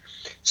that.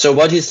 So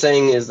what he's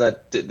saying is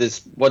that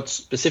what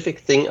specific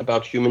thing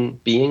about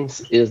human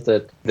beings is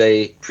that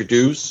they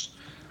produce,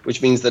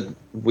 which means that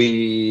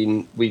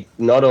we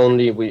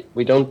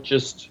don't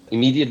just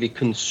immediately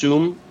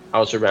consume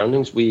our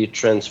surroundings, we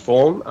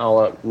transform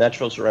our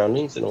natural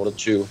surroundings in order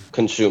to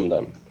consume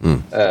them.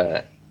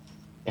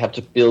 Have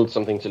to build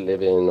something to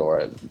live in,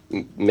 or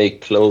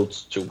make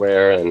clothes to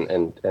wear,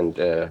 and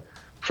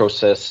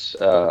process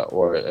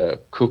or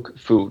cook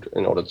food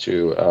in order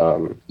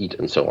to eat,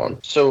 and so on.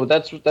 So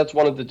that's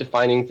one of the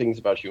defining things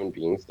about human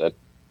beings, that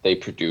they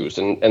produce,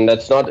 and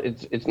that's not.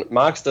 It's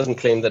Marx doesn't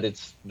claim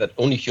that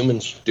only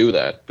humans do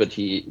that, but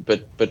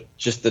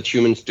just that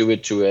humans do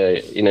it to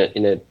a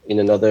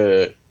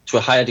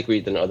higher degree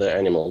than other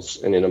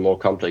animals and in a more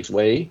complex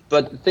way.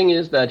 But the thing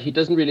is that he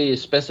doesn't really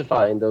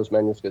specify in those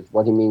manuscripts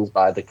what he means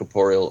by the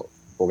corporeal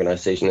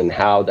organization and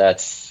how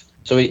that's...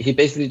 So he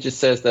basically just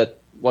says that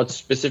what's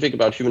specific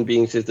about human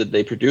beings is that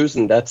they produce,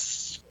 and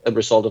that's a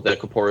result of their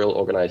corporeal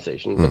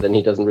organization. But then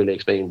he doesn't really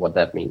explain what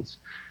that means.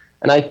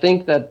 And I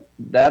think that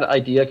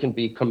idea can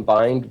be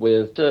combined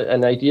with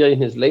an idea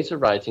in his later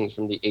writings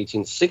from the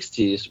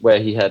 1860s, where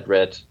he had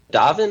read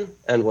Darwin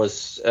and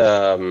was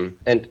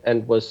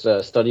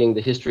studying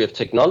the history of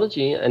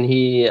technology, and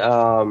he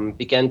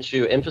began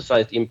to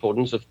emphasize the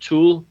importance of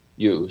tool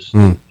use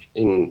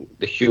in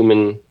the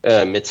human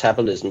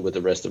metabolism with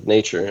the rest of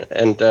nature.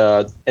 And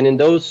in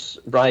those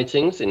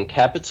writings, in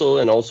Capital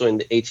and also in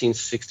the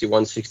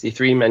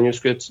 1861-63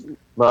 manuscripts,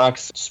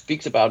 Marx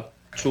speaks about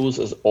tools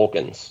as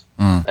organs.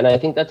 And I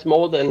think that's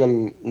more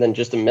than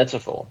just a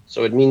metaphor.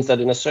 So it means that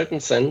in a certain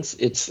sense,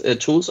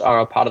 tools are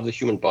a part of the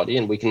human body,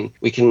 and we can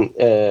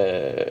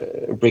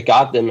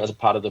regard them as a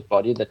part of the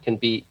body that can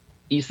be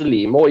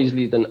more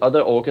easily than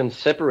other organs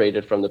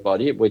separated from the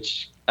body,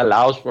 which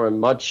allows for a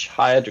much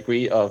higher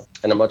degree of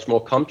and a much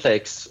more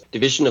complex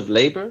division of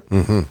labor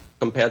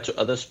compared to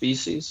other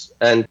species.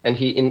 And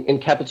he in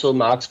Capital,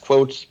 Marx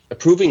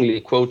approvingly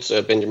quotes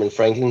Benjamin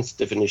Franklin's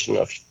definition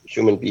of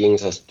human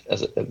beings as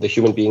the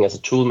human being as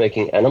a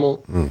tool-making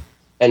animal,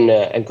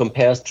 and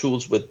compares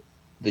tools with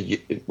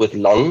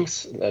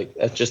lungs,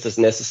 like just as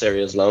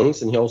necessary as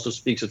lungs. And he also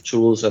speaks of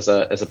tools as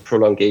a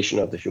prolongation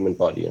of the human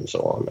body, and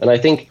so on. And I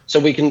think so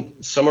we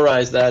can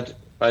summarize that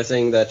by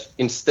saying that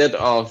instead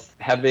of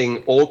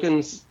having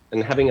organs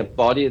and having a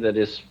body that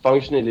is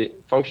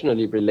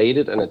functionally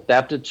related and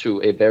adapted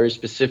to a very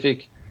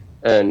specific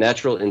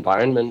natural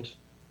environment,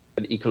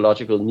 an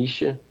ecological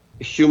niche,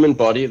 the human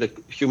body, the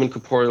human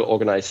corporeal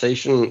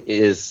organization,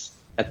 is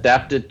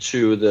adapted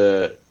to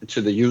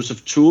the use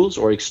of tools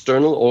or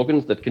external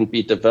organs that can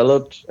be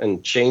developed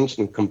and changed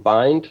and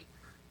combined,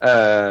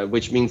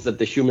 which means that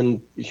the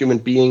human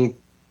being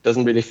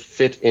doesn't really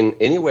fit in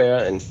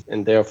anywhere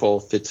and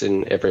therefore fits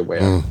in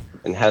everywhere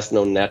and has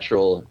no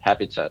natural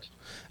habitat.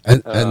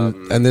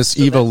 And this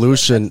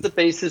evolution... That's the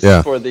basis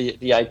for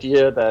the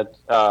idea that,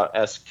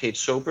 as Kate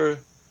Sober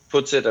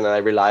puts it, and I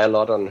rely a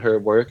lot on her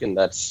work in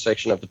that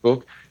section of the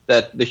book,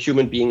 that the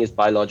human being is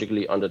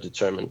biologically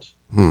underdetermined.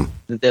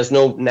 There's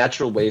no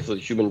natural way for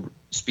the human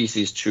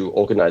species to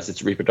organize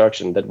its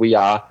reproduction, that we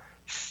are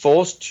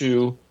forced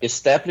to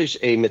establish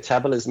a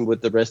metabolism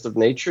with the rest of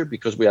nature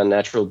because we are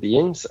natural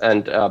beings,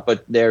 and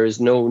but there is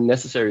no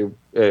necessary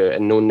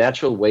and no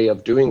natural way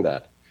of doing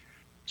that.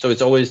 So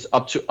it's always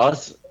up to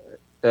us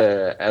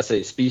as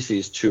a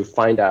species to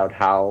find out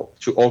how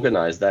to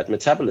organize that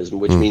metabolism,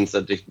 which means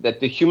that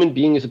the human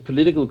being is a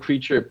political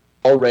creature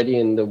already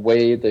in the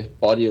way the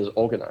body is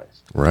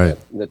organized. Right.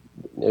 That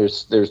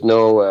there's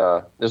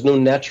no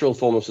natural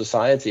form of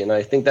society, and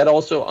I think that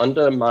also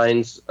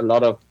undermines a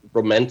lot of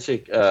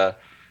romantic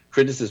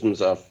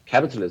criticisms of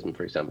capitalism,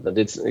 for example.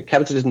 That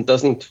capitalism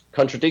doesn't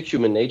contradict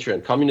human nature,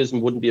 and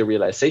communism wouldn't be a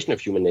realization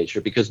of human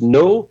nature because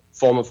no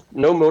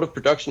mode of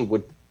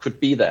production could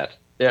be that.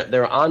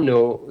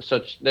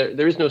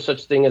 There is no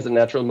such thing as a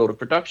natural mode of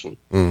production.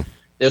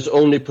 there's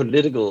only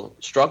political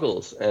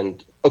struggles.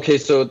 And okay,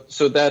 so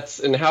that's,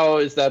 and how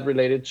is that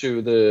related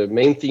to the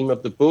main theme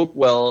of the book?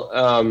 Well,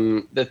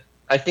 that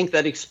I think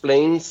that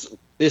explains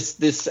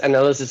this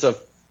analysis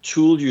of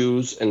tool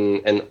use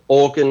and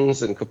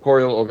organs and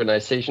corporeal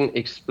organization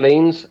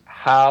explains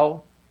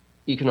how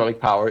economic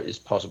power is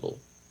possible.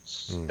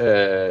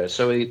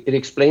 So it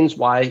explains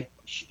why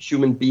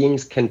human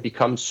beings can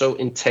become so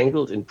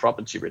entangled in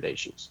property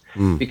relations,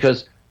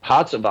 because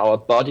parts of our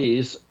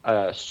bodies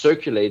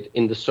circulate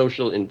in the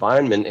social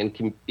environment and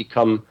can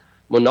become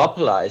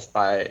monopolized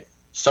by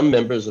some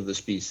members of the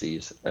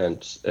species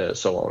and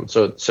so on.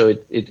 So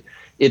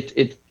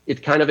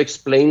it kind of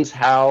explains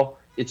how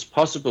it's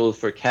possible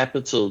for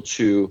capital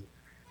to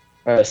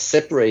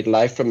separate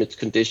life from its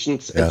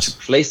conditions and to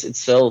place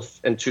itself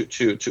and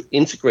to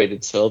integrate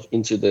itself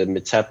into the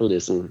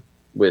metabolism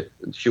with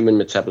human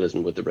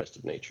metabolism with the rest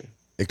of nature.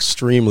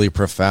 Extremely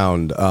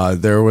profound.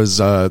 There's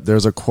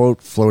a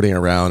quote floating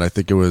around. I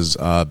think it was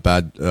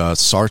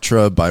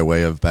Sartre by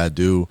way of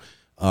Badiou,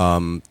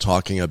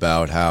 talking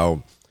about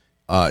how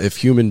if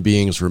human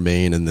beings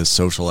remain in this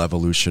social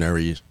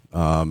evolutionary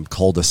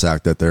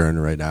cul-de-sac that they're in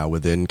right now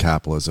within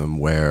capitalism,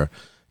 where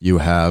you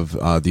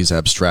have these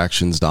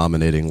abstractions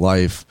dominating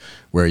life,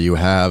 where you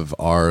have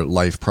our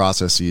life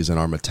processes and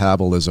our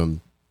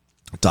metabolism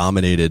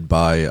dominated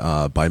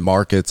by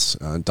markets,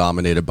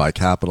 dominated by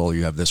capital.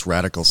 You have this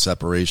radical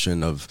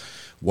separation of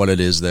what it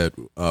is that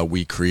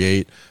we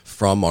create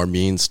from our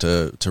means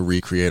to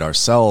recreate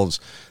ourselves,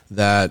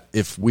 that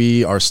if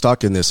we are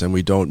stuck in this and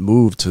we don't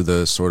move to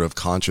the sort of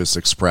conscious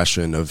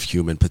expression of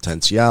human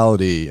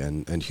potentiality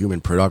and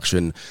human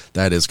production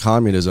that is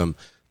communism,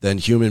 then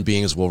human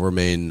beings will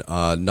remain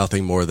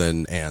nothing more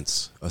than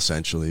ants,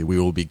 essentially. We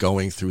will be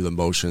going through the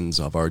motions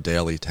of our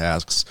daily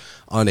tasks,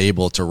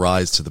 unable to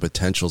rise to the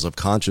potentials of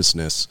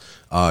consciousness,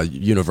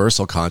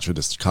 universal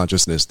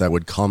consciousness that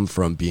would come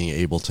from being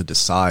able to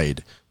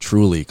decide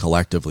truly,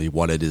 collectively,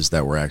 what it is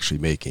that we're actually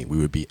making. We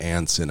would be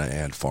ants in an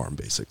ant farm,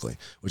 basically,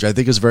 which I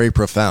think is very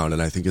profound,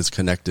 and I think is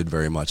connected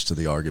very much to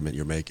the argument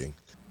you're making.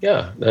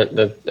 Yeah,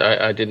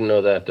 I didn't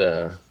know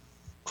that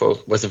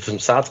quote. Was it from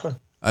Sartre?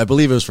 I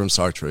believe it was from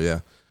Sartre, yeah.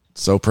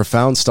 So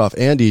profound stuff.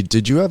 Andy,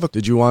 did you want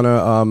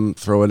to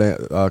throw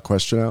a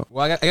question out?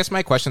 Well, I guess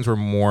my questions were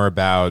more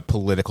about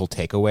political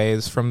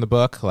takeaways from the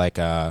book. Like,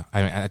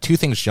 two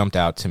things jumped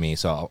out to me.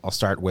 So I'll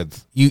start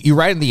with, you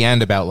write in the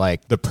end about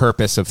like the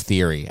purpose of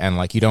theory, and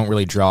like you don't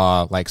really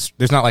draw, like,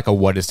 there's not like a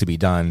what is to be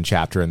done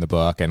chapter in the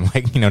book, and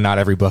like, not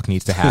every book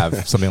needs to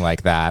have something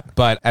like that.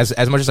 But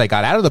as much as I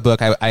got out of the book,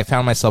 I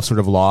found myself sort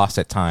of lost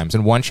at times.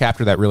 And one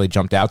chapter that really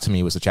jumped out to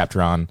me was the chapter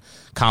on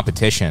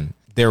competition.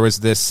 There was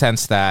this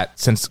sense that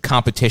since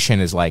competition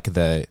is like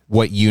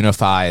what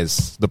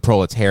unifies the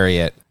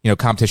proletariat,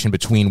 competition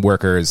between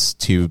workers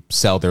to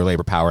sell their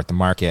labor power at the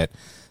market,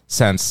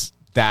 since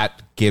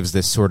that gives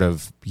this sort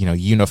of,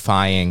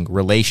 unifying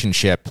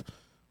relationship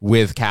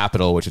with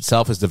capital, which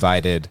itself is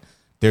divided,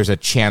 there's a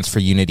chance for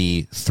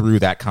unity through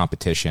that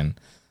competition,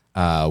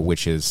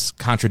 which is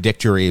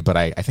contradictory, but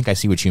I think I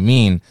see what you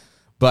mean.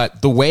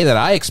 But the way that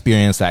I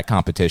experience that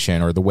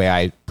competition, or the way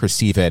I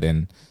perceive it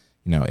in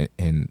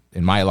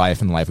my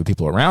life and the life of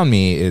people around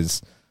me,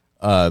 is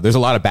there's a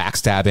lot of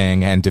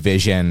backstabbing and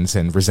divisions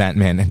and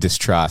resentment and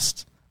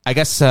distrust. I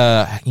guess,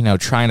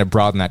 trying to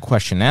broaden that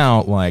question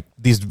out, like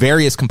these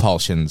various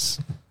compulsions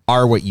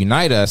are what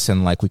unite us,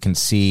 and like we can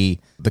see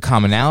the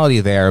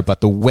commonality there, but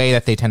the way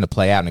that they tend to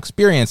play out and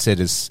experience it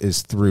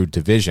is through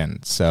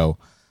division. So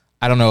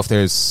I don't know if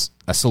there's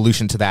a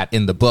solution to that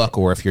in the book,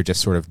 or if you're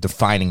just sort of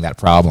defining that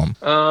problem.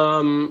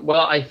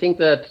 Well, I think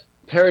that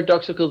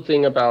paradoxical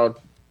thing about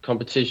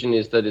competition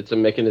is that it's a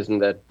mechanism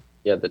that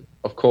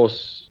of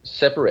course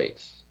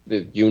separates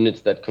the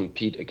units that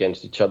compete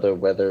against each other,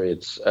 whether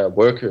it's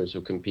workers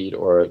who compete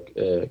or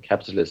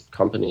capitalist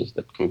companies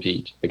that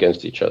compete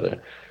against each other.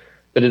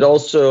 But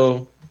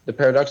the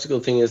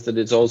paradoxical thing is that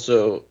it's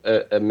also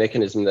a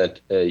mechanism that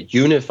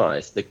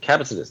unifies the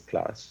capitalist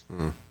class.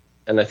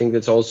 And I think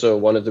that's also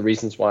one of the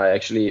reasons why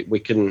actually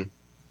we can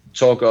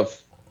talk of,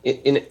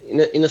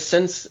 in a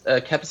sense,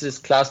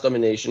 capitalist class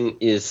domination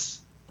is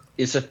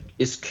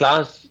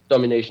class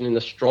domination in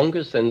a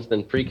stronger sense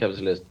than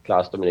pre-capitalist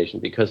class domination,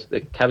 because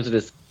the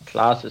capitalist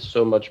class is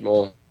so much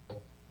more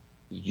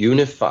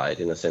unified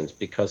in a sense,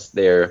 because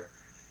they're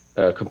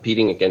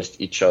competing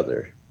against each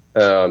other.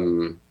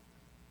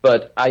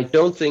 But I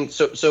don't think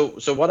so.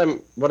 So what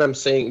I'm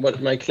saying,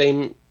 what my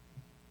claim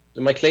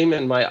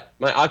and my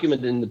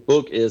argument in the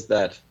book is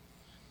that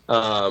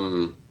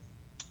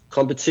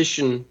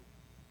competition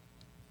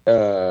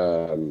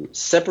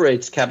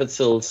separates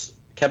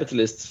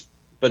capitalists,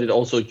 but it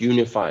also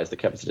unifies the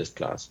capitalist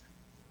class.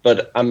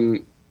 But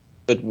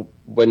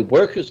when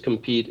workers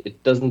compete,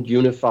 it doesn't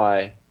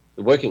unify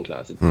the working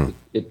class.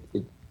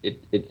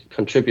 It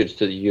contributes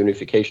to the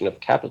unification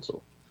of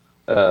capital.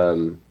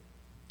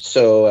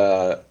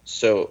 So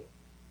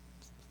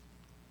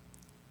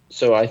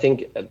I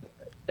think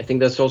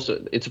that's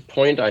also, it's a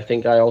point I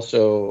think I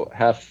also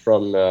have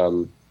from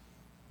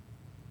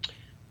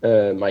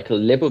Michael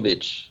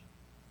Lebovich,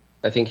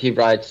 I think he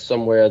writes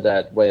somewhere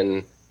that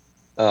when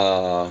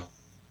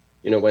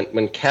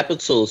when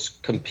capitals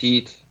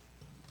compete,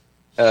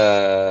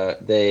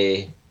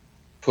 they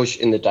push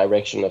in the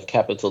direction of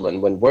capital,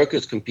 and when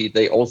workers compete,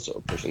 they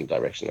also push in the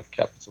direction of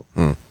capital.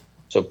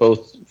 So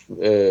both,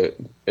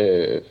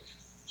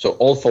 so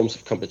all forms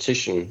of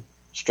competition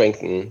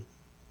strengthen.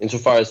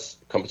 Insofar as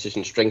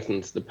competition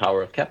strengthens the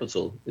power of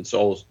capital, it's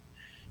all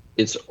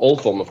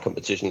form of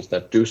competitions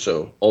that do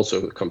so.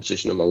 Also,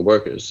 competition among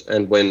workers,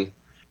 and when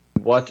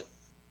what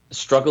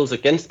struggles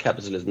against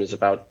capitalism is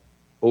about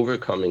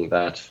overcoming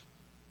that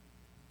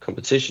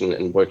competition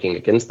and working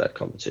against that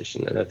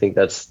competition. And I think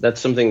that's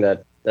something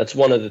that's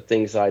one of the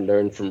things I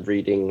learned from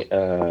reading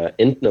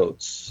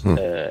Endnotes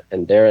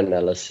and their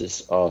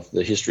analysis of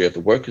the history of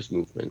the workers'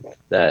 movement,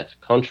 that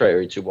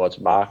contrary to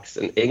what Marx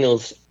and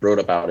Engels wrote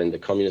about in the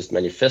Communist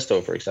Manifesto,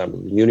 for example,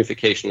 the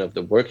unification of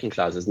the working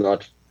class is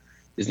not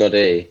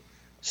a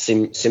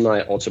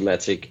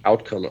semi-automatic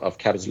outcome of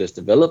capitalist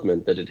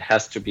development, that it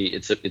has to be,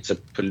 it's a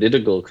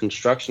political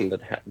construction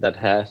that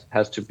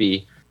has to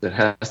be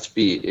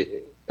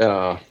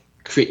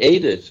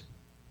created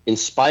in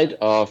spite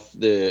of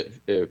the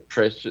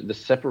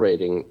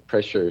separating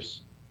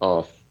pressures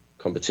of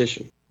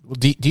competition. Well,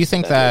 do you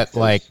think that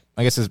like,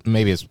 I guess it's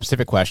maybe a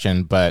specific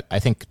question, but I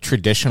think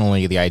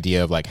traditionally the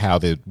idea of like how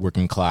the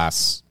working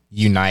class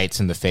unites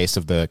in the face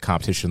of the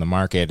competition in the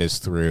market is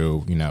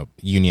through,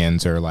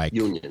 unions or like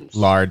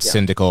large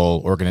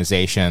syndical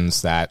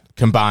organizations that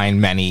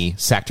combine many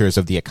sectors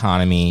of the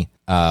economy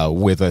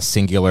with a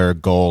singular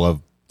goal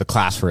of the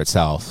class for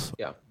itself.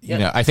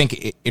 I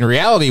think in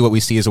reality what we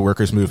see is a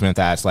workers' movement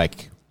that's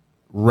like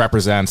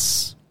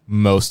represents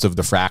most of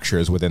the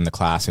fractures within the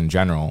class in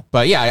general.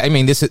 But yeah, I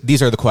mean,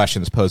 these are the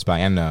questions posed by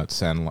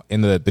Endnotes. And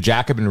in the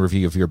Jacobin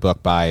review of your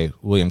book by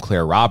William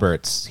Clare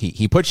Roberts,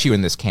 he puts you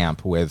in this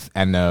camp with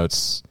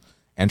Endnotes,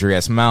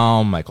 Andreas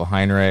Malm, Michael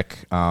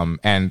Heinrich,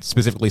 and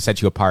specifically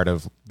set you apart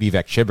of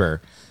Vivek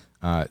Chibber.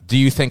 Do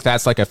you think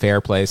that's like a fair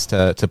place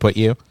to put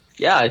you?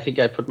 Yeah, I think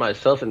I put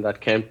myself in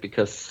that camp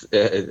because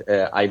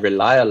I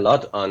rely a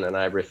lot on and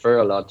I refer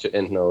a lot to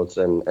Endnotes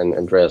and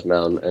Andreas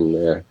Malm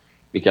and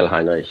Michael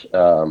Heinrich.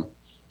 And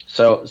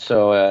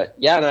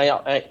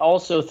I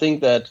also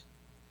think that,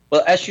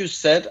 well, as you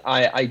said,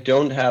 I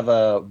don't have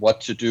a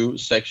what to do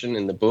section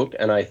in the book,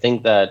 and I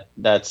think that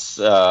that's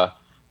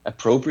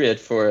appropriate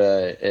for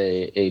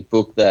a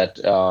book that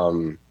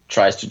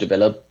tries to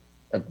develop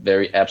a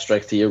very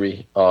abstract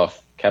theory of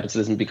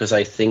capitalism, because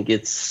I think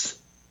it's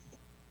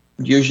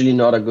usually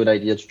not a good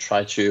idea to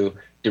try to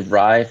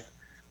derive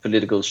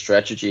political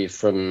strategy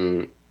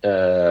from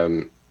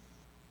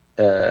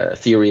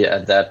theory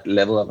at that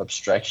level of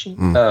abstraction.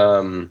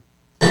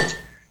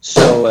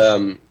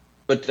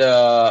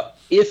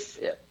 If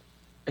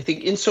I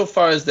think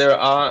insofar as there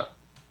are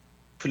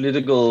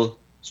political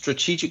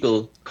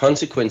strategical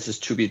consequences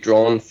to be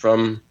drawn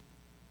from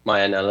my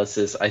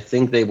analysis, I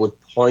think they would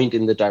point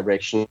in the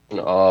direction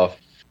of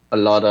a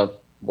lot of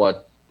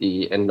what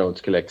the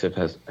Endnotes Collective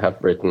have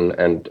written,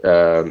 and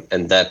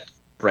that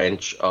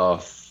branch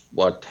of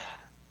what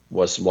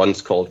was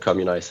once called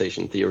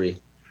communization theory.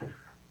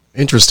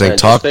 Interesting and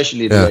talk.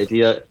 Especially the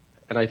idea,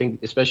 and I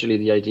think especially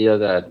the idea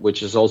that,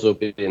 which is also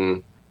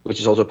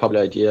a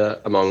popular idea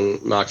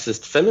among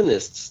Marxist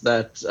feminists,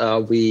 that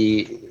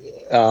we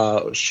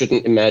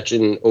shouldn't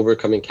imagine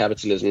overcoming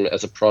capitalism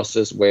as a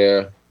process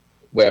where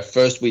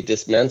first we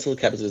dismantle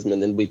capitalism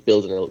and then we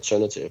build an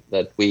alternative.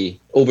 That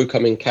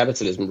overcoming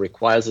capitalism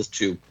requires us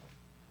to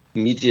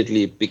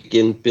immediately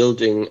begin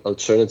building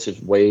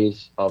alternative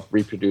ways of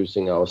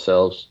reproducing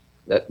ourselves.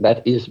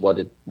 That is what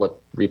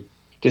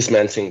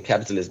dismantling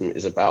capitalism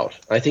is about.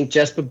 I think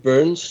Jasper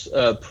Burns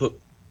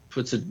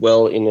puts it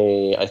well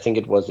I think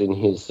it was in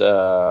his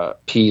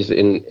piece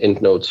in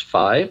Endnotes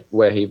 5,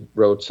 where he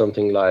wrote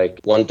something like,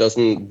 one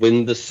doesn't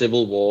win the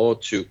Civil War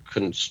to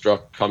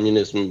construct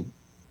communism,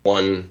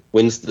 one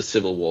wins the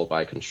Civil War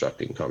by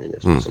constructing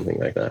communism, something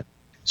like that.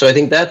 So I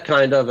think that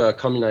kind of a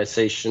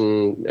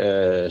communization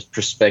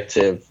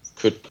perspective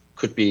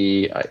could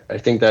be, I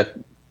think that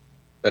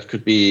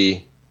could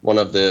be one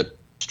of the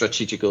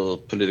strategical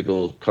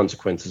political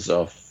consequences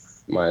of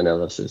my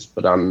analysis.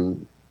 But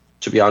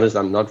to be honest,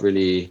 I'm not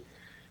really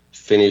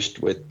finished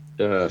with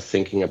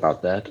thinking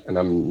about that, and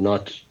I'm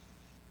not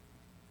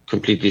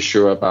completely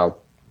sure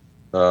about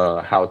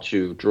how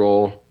to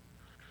draw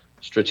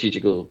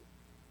strategical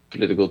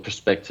political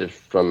perspective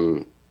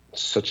from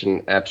such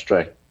an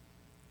abstract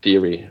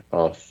theory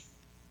of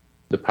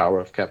the power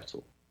of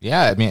capital.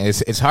 Yeah, I mean,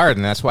 it's hard,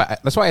 and that's why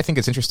I think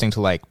it's interesting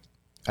to like,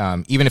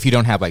 even if you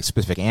don't have like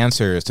specific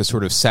answers, to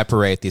sort of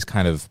separate these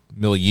kind of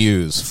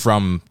milieus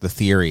from the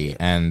theory.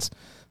 And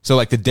so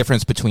like the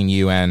difference between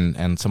you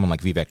and someone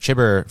like Vivek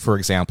Chibber, for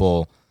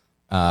example,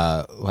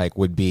 like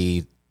would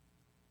be,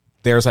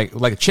 there's like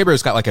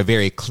Chibber's got like a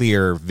very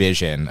clear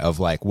vision of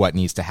like what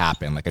needs to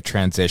happen, like a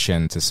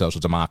transition to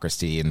social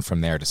democracy and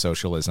from there to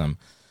socialism.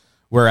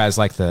 Whereas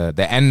like the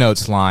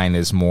Endnotes line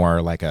is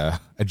more like a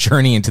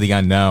journey into the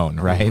unknown,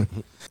 right?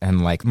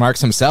 And like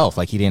Marx himself,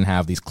 like he didn't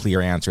have these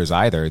clear answers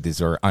either.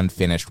 These are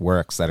unfinished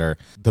works that are,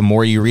 the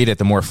more you read it,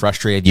 the more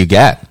frustrated you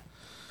get.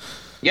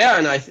 Yeah,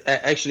 and I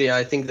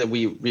think that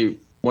we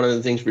one of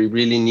the things we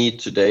really need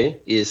today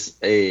is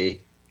a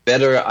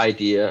better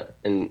idea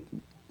and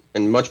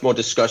much more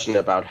discussion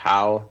about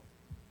how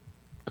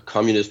a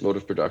communist mode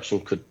of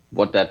production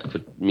what that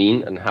could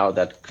mean and how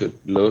that could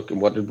look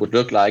and what it would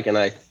look like. And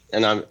I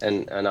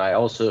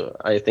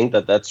think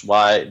that that's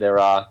why there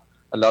are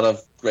a lot of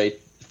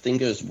great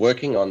thinkers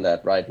working on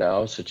that right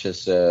now, such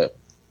as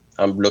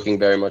I'm looking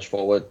very much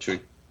forward to,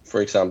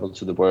 for example,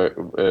 to the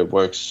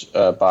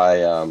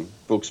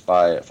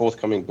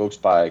forthcoming books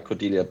by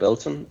Cordelia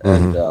Belton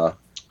and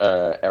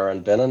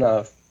Aaron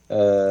Benanav.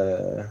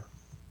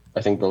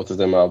 I think both of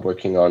them are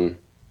working on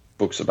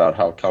books about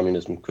how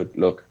communism could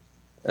look,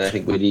 and I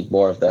think we need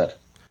more of that.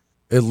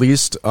 At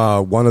least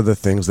one of the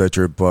things that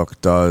your book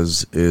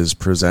does is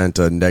present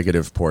a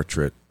negative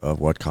portrait of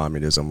what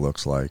communism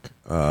looks like,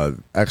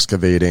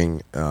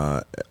 excavating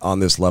on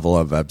this level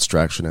of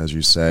abstraction, as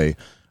you say,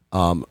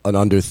 an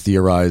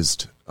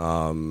under-theorized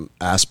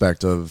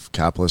aspect of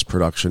capitalist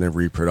production and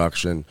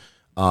reproduction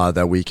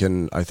that we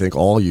can, I think,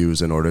 all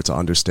use in order to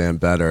understand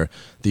better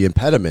the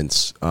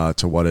impediments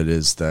to what it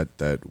is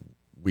that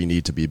we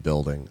need to be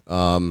building.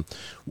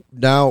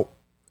 Now,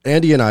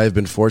 Andy and I have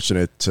been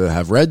fortunate to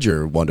have read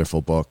your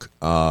wonderful book.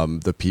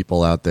 The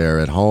people out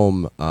there at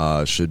home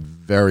should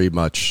very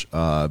much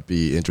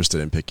be interested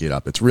in picking it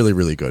up. It's really,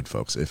 really good,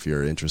 folks. If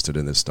you're interested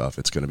in this stuff,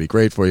 it's going to be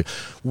great for you.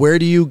 Where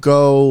do you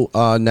go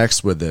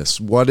next with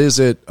this? What is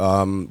it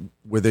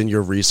within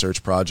your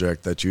research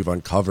project that you've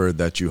uncovered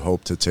that you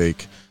hope to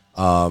take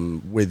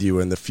with you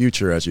in the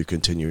future as you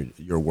continue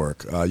your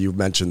work? You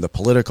mentioned the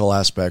political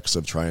aspects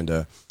of trying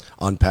to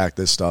unpack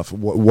this stuff.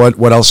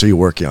 What else are you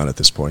working on at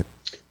this point?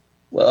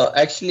 Well,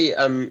 actually,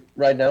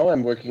 right now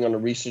I'm working on a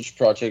research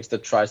project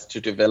that tries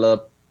to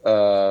develop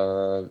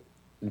the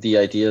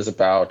ideas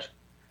about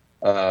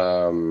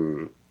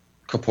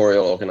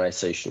corporeal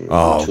organization.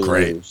 Oh,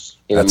 great!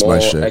 That's my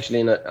shit.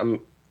 Actually,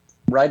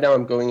 right now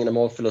I'm going in a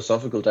more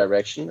philosophical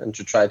direction, and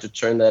to try to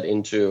turn that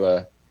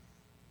into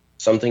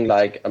something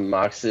like a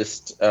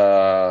Marxist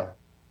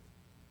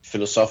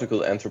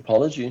philosophical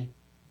anthropology,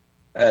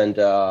 and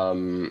a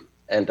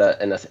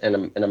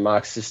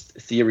Marxist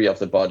theory of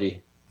the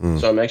body.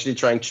 So I'm actually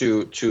trying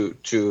to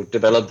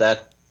develop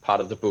that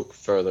part of the book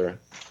further.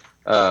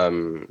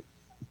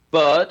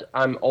 But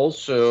I'm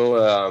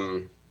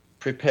also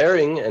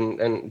preparing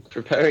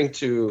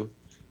to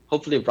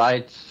hopefully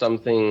write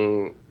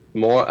something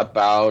more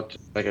about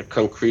like a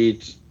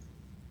concrete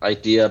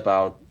idea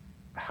about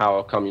how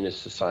a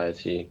communist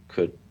society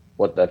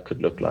what that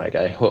could look like.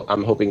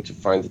 I'm hoping to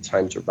find the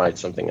time to write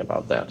something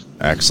about that.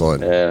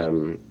 Excellent.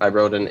 I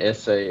wrote an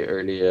essay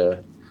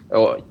earlier.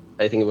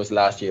 I think it was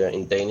last year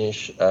in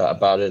Danish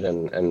about it,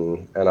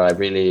 and I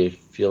really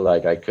feel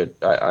like I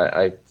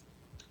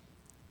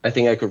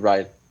think I could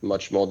write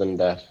much more than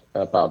that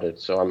about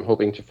it. So I'm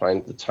hoping to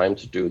find the time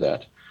to do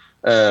that.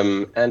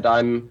 I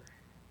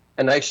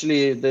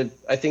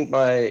think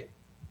my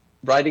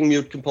writing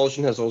Mute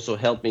Compulsion has also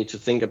helped me to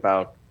think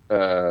about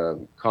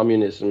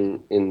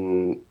communism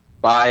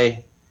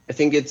I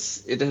think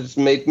it has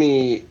made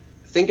me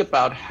think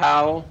about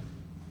how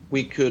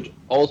we could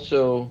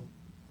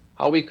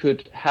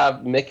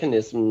have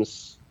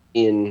mechanisms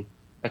in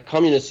a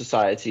communist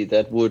society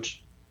that would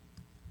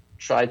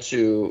try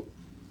to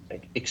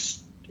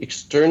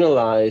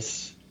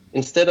externalize,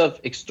 instead of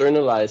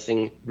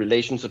externalizing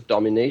relations of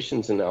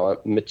dominations in our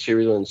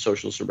material and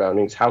social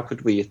surroundings, how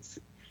could we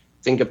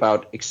think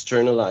about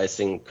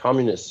externalizing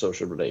communist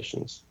social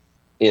relations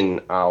in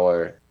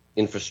our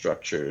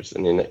infrastructures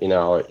and in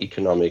our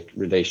economic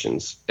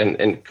relations?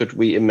 And could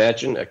we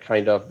imagine a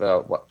kind of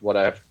what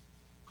I've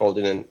called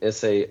in an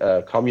essay,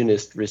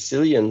 communist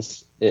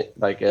resilience,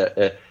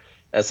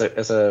 as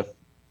a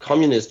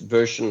communist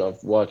version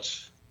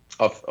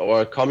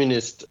or a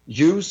communist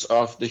use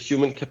of the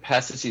human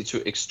capacity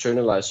to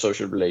externalize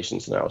social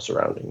relations in our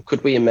surrounding?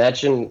 Could we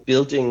imagine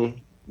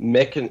building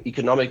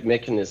economic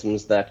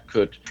mechanisms that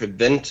could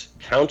prevent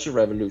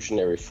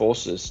counter-revolutionary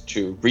forces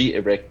to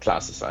re-erect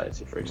class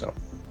society, for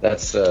example?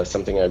 That's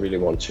something I really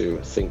want to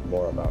think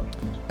more about.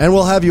 And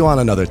we'll have you on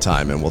another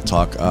time, and we'll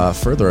talk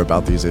further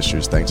about these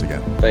issues. Thanks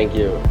again. Thank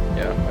you.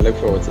 Yeah, I look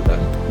forward to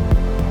that.